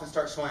hip off and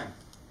start swaying?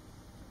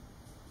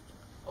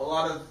 A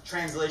lot of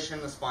translation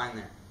in the spine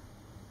there.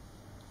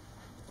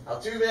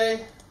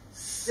 Altuve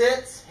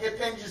sits, hip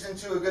hinges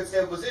into a good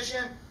stable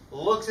position,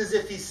 looks as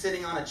if he's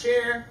sitting on a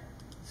chair,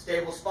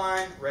 stable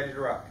spine, ready to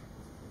rock.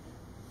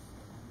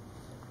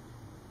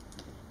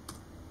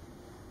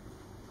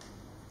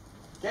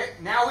 Okay,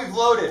 now we've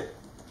loaded.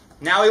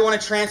 Now we want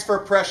to transfer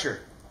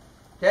pressure.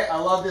 Okay, I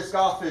love this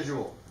golf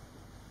visual.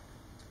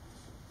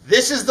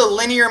 This is the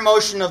linear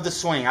motion of the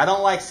swing. I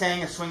don't like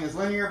saying a swing is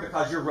linear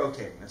because you're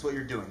rotating. That's what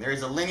you're doing. There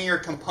is a linear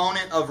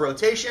component of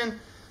rotation,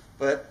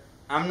 but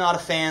I'm not a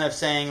fan of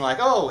saying like,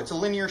 oh, it's a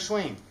linear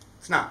swing.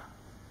 It's not.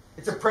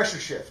 It's a pressure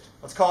shift.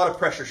 Let's call it a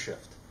pressure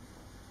shift.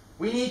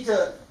 We need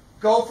to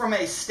go from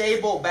a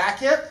stable back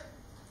hip.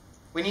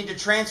 We need to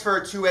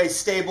transfer to a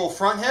stable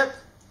front hip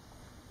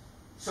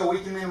so we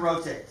can then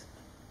rotate.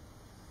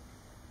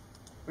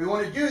 We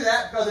want to do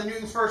that because of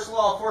Newton's first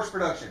law of force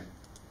production.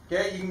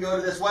 Okay, you can go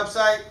to this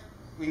website.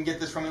 We can get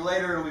this from you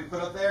later. It'll be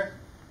put up there.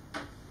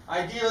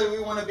 Ideally,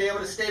 we want to be able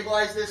to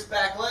stabilize this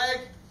back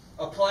leg,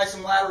 apply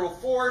some lateral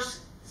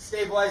force,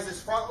 stabilize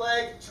this front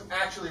leg to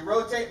actually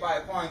rotate by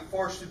applying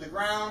force to the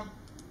ground.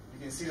 You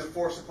can see the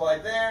force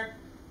applied there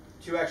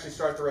to actually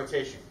start the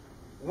rotation.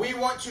 We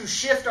want to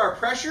shift our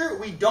pressure.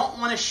 We don't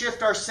want to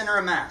shift our center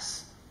of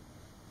mass.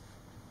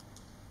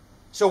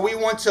 So we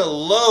want to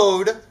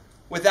load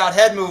without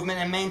head movement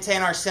and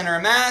maintain our center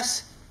of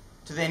mass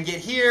to then get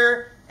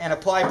here and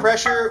apply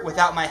pressure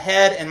without my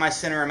head and my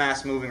center of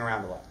mass moving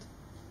around a lot.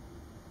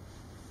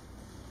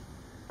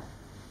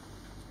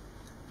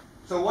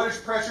 So what does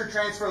pressure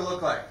transfer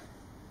look like?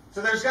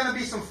 So there's going to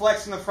be some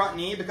flex in the front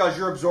knee because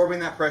you're absorbing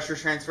that pressure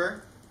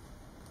transfer.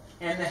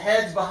 And the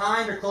heads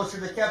behind are closer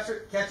to the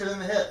catcher than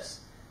the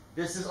hips.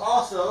 This is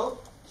also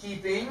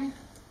keeping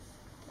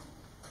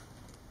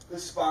the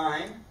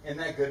spine in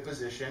that good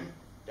position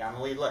down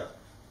the lead leg.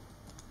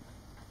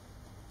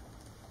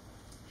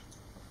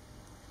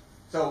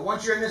 So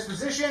once you're in this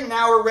position,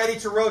 now we're ready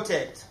to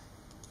rotate.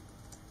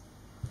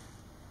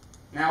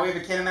 Now we have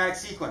a kinematic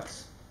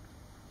sequence.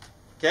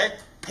 Okay?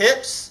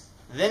 Hips,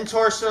 then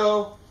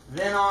torso,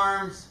 then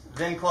arms,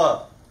 then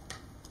club.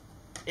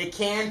 It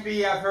can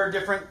be, I've heard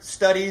different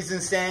studies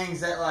and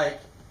sayings that like,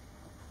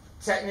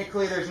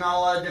 technically there's not a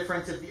lot of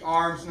difference if the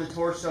arms and the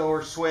torso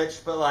are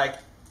switched, but like,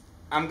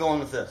 I'm going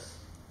with this.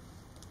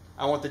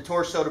 I want the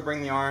torso to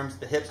bring the arms,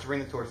 the hips to bring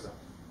the torso.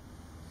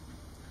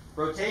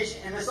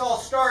 Rotation, and this all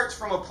starts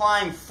from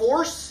applying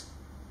force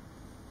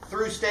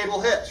through stable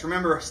hips.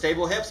 Remember,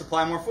 stable hips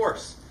apply more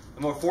force.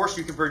 The more force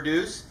you can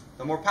produce,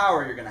 the more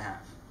power you're going to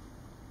have.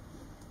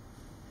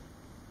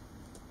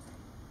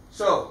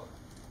 So,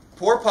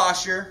 poor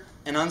posture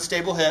and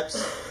unstable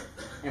hips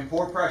and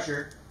poor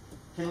pressure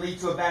can lead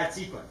to a bad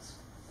sequence.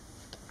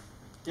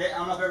 Okay, I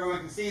don't know if everyone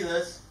can see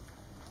this.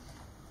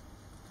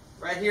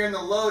 Right here in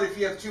the load, if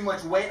you have too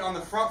much weight on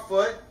the front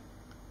foot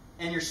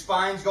and your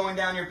spine's going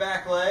down your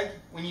back leg,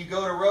 when you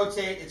go to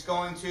rotate, it's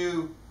going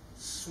to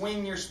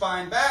swing your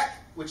spine back,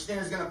 which then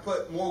is going to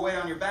put more weight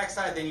on your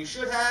backside than you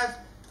should have.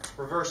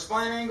 Reverse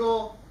spine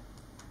angle,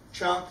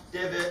 chunk,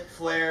 divot,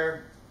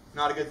 flare.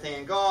 Not a good thing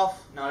in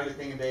golf, not a good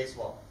thing in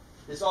baseball.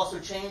 This also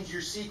changed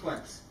your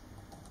sequence.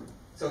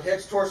 So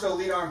hips, torso,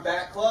 lead arm,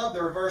 back club.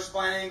 The reverse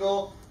spine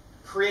angle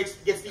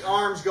gets the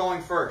arms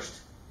going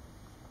first.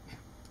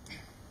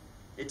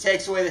 It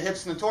takes away the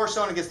hips and the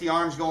torso and it gets the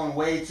arms going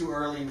way too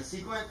early in the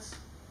sequence,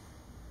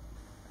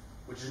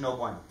 which is no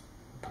bueno.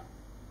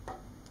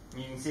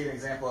 You can see an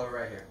example of it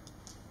right here.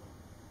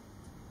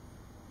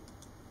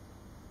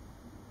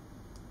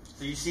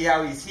 So you see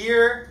how he's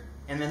here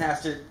and then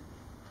has to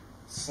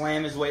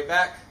slam his weight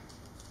back.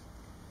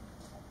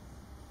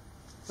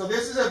 So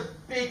this is a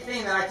big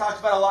thing that I talked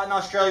about a lot in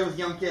Australia with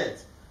young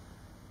kids.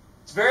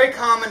 It's very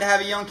common to have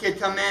a young kid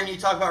come in and you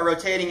talk about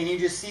rotating and you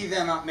just see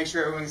them out. Make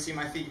sure everyone can see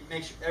my feet.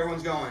 Make sure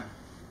everyone's going.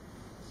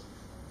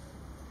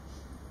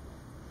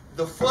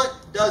 The foot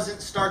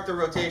doesn't start the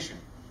rotation.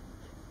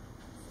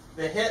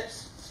 The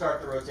hips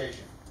start the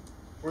rotation.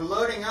 We're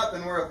loading up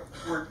and we're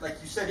like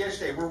you said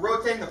yesterday, we're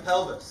rotating the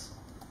pelvis.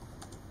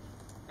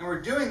 And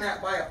we're doing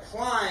that by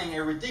applying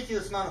a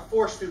ridiculous amount of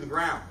force through the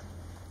ground.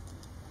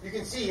 You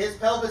can see his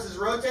pelvis is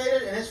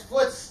rotated and his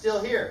foot's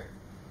still here.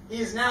 He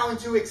is now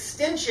into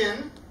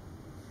extension,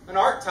 an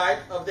arc type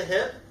of the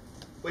hip,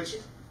 which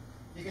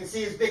you can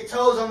see his big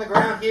toes on the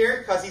ground here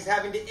because he's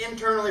having to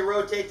internally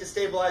rotate to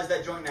stabilize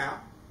that joint now.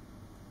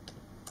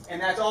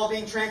 And that's all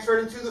being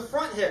transferred into the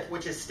front hip,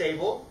 which is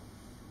stable,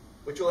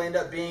 which will end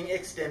up being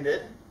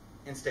extended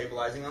and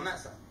stabilizing on that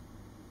side.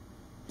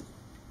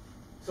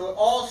 So it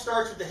all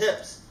starts with the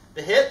hips.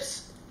 The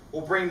hips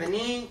will bring the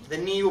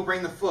knee will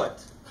bring the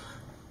foot.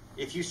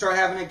 If you start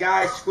having a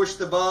guy squish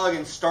the bug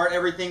and start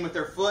everything with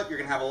their foot, you're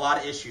going to have a lot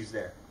of issues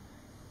there.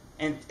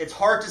 And it's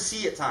hard to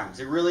see at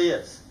times. It really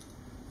is.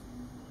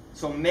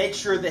 So make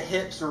sure the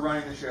hips are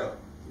running the show.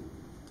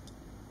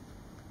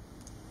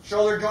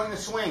 Shoulder joint in the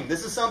swing.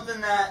 This is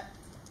something that,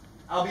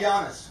 I'll be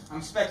honest,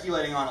 I'm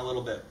speculating on a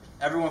little bit.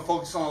 Everyone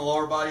focuses on the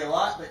lower body a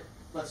lot, but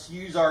let's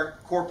use our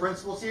core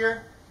principles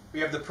here.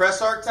 We have the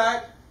press arc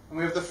type, and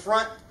we have the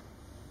front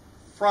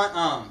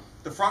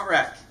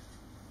rack.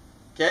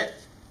 Okay?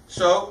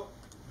 So,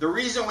 the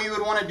reason we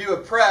would want to do a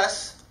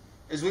press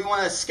is we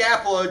want a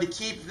scapula to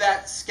keep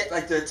that,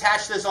 to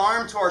attach this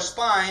arm to our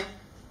spine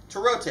to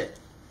rotate.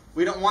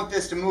 We don't want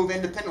this to move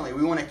independently.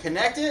 We want to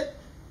connect it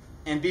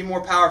and be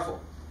more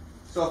powerful.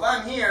 So if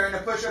I'm here in a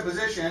push-up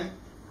position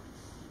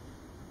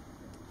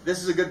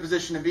this is a good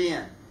position to be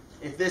in.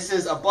 If this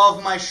is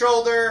above my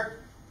shoulder,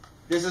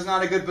 this is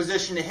not a good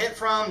position to hit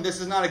from. This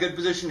is not a good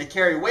position to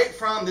carry weight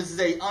from. This is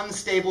an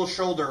unstable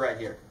shoulder right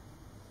here.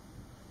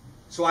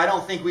 So I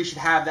don't think we should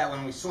have that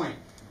when we swing.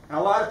 And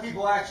a lot of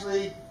people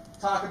actually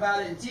talk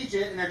about it and teach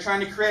it, and they're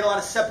trying to create a lot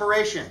of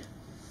separation.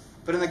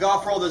 But in the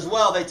golf world as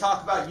well, they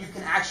talk about you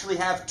can actually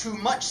have too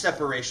much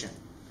separation.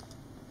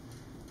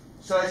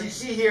 So as you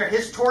see here,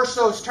 his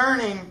torso's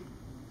turning,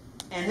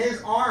 and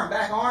his arm,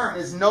 back arm,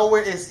 is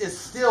nowhere, is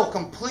still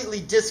completely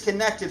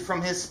disconnected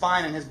from his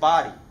spine and his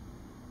body.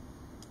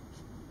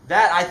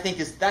 That I think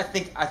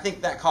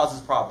that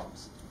causes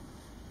problems.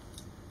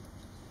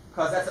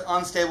 Because that's an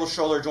unstable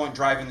shoulder joint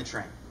driving the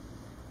train.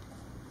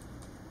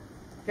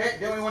 Okay,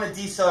 then we want to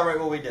decelerate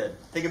what we did.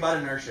 Think about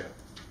inertia.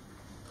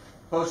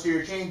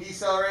 Posterior chain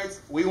decelerates.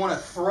 We want to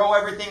throw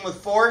everything with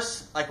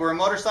force, like we're a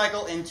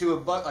motorcycle, into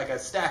like a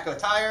stack of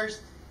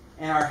tires,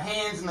 and our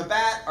hands in the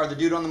bat are the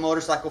dude on the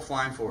motorcycle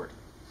flying forward.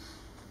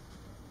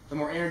 The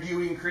more energy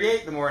we can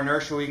create, the more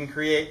inertia we can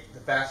create, the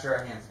faster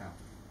our hands go.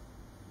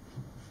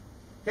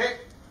 Okay?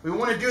 We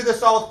want to do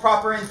this all with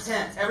proper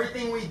intent.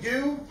 Everything we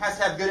do has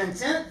to have good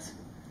intent.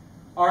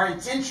 Our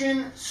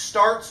intention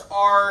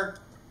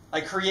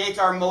creates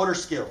our motor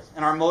skills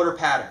and our motor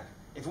pattern.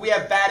 If we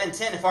have bad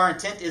intent, if our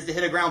intent is to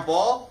hit a ground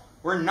ball,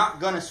 we're not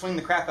going to swing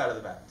the crap out of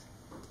the bat.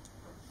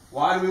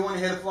 Why do we want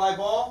to hit a fly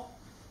ball?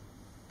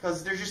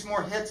 Because there's just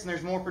more hits and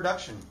there's more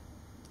production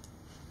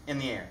in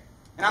the air.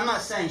 And I'm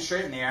not saying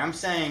straight in the air. I'm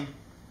saying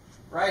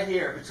right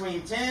here,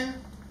 between 10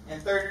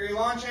 and 30-degree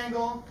launch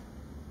angle,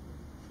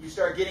 you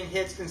start getting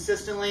hits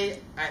consistently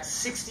at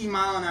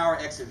 60-mile-an-hour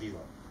exit velo.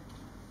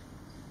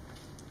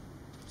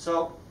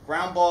 So,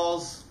 ground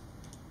balls,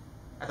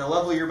 at the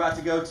level you're about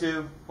to go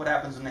to, what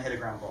happens when they hit a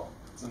ground ball?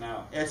 It's an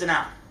out. It's an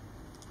out.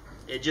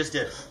 It just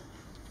is.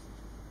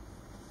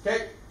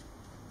 Okay?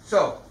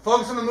 So,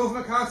 focus on the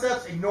movement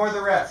concepts, ignore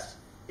the rest.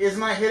 Is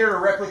my hitter to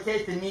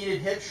replicate the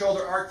needed hip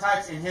shoulder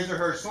archetypes in his or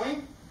her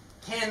swing?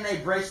 Can they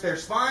brace their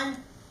spine?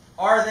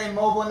 Are they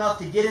mobile enough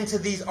to get into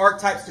these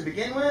archetypes to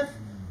begin with?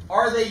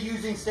 Are they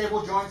using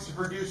stable joints to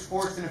produce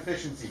force and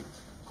efficiency?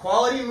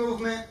 Quality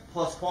movement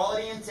plus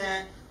quality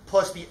intent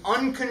plus the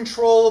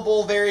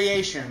uncontrollable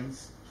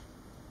variations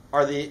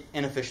are the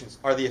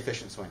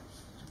efficient swing.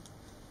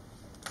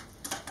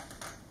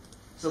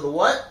 So the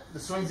what? The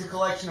swing's a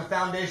collection of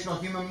foundational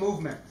human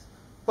movements.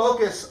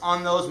 Focus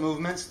on those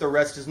movements, the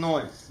rest is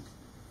noise.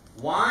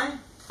 Why?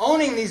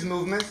 Owning these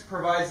movements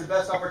provides the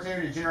best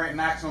opportunity to generate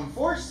maximum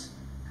force,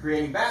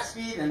 creating bat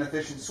speed and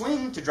efficient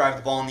swing to drive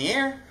the ball in the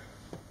air.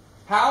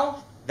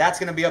 How? That's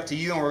going to be up to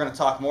you, and we're going to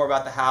talk more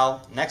about the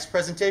how next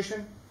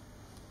presentation.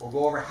 We'll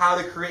go over how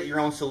to create your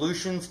own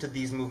solutions to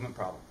these movement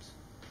problems.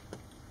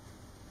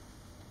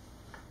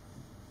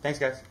 Thanks,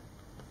 guys.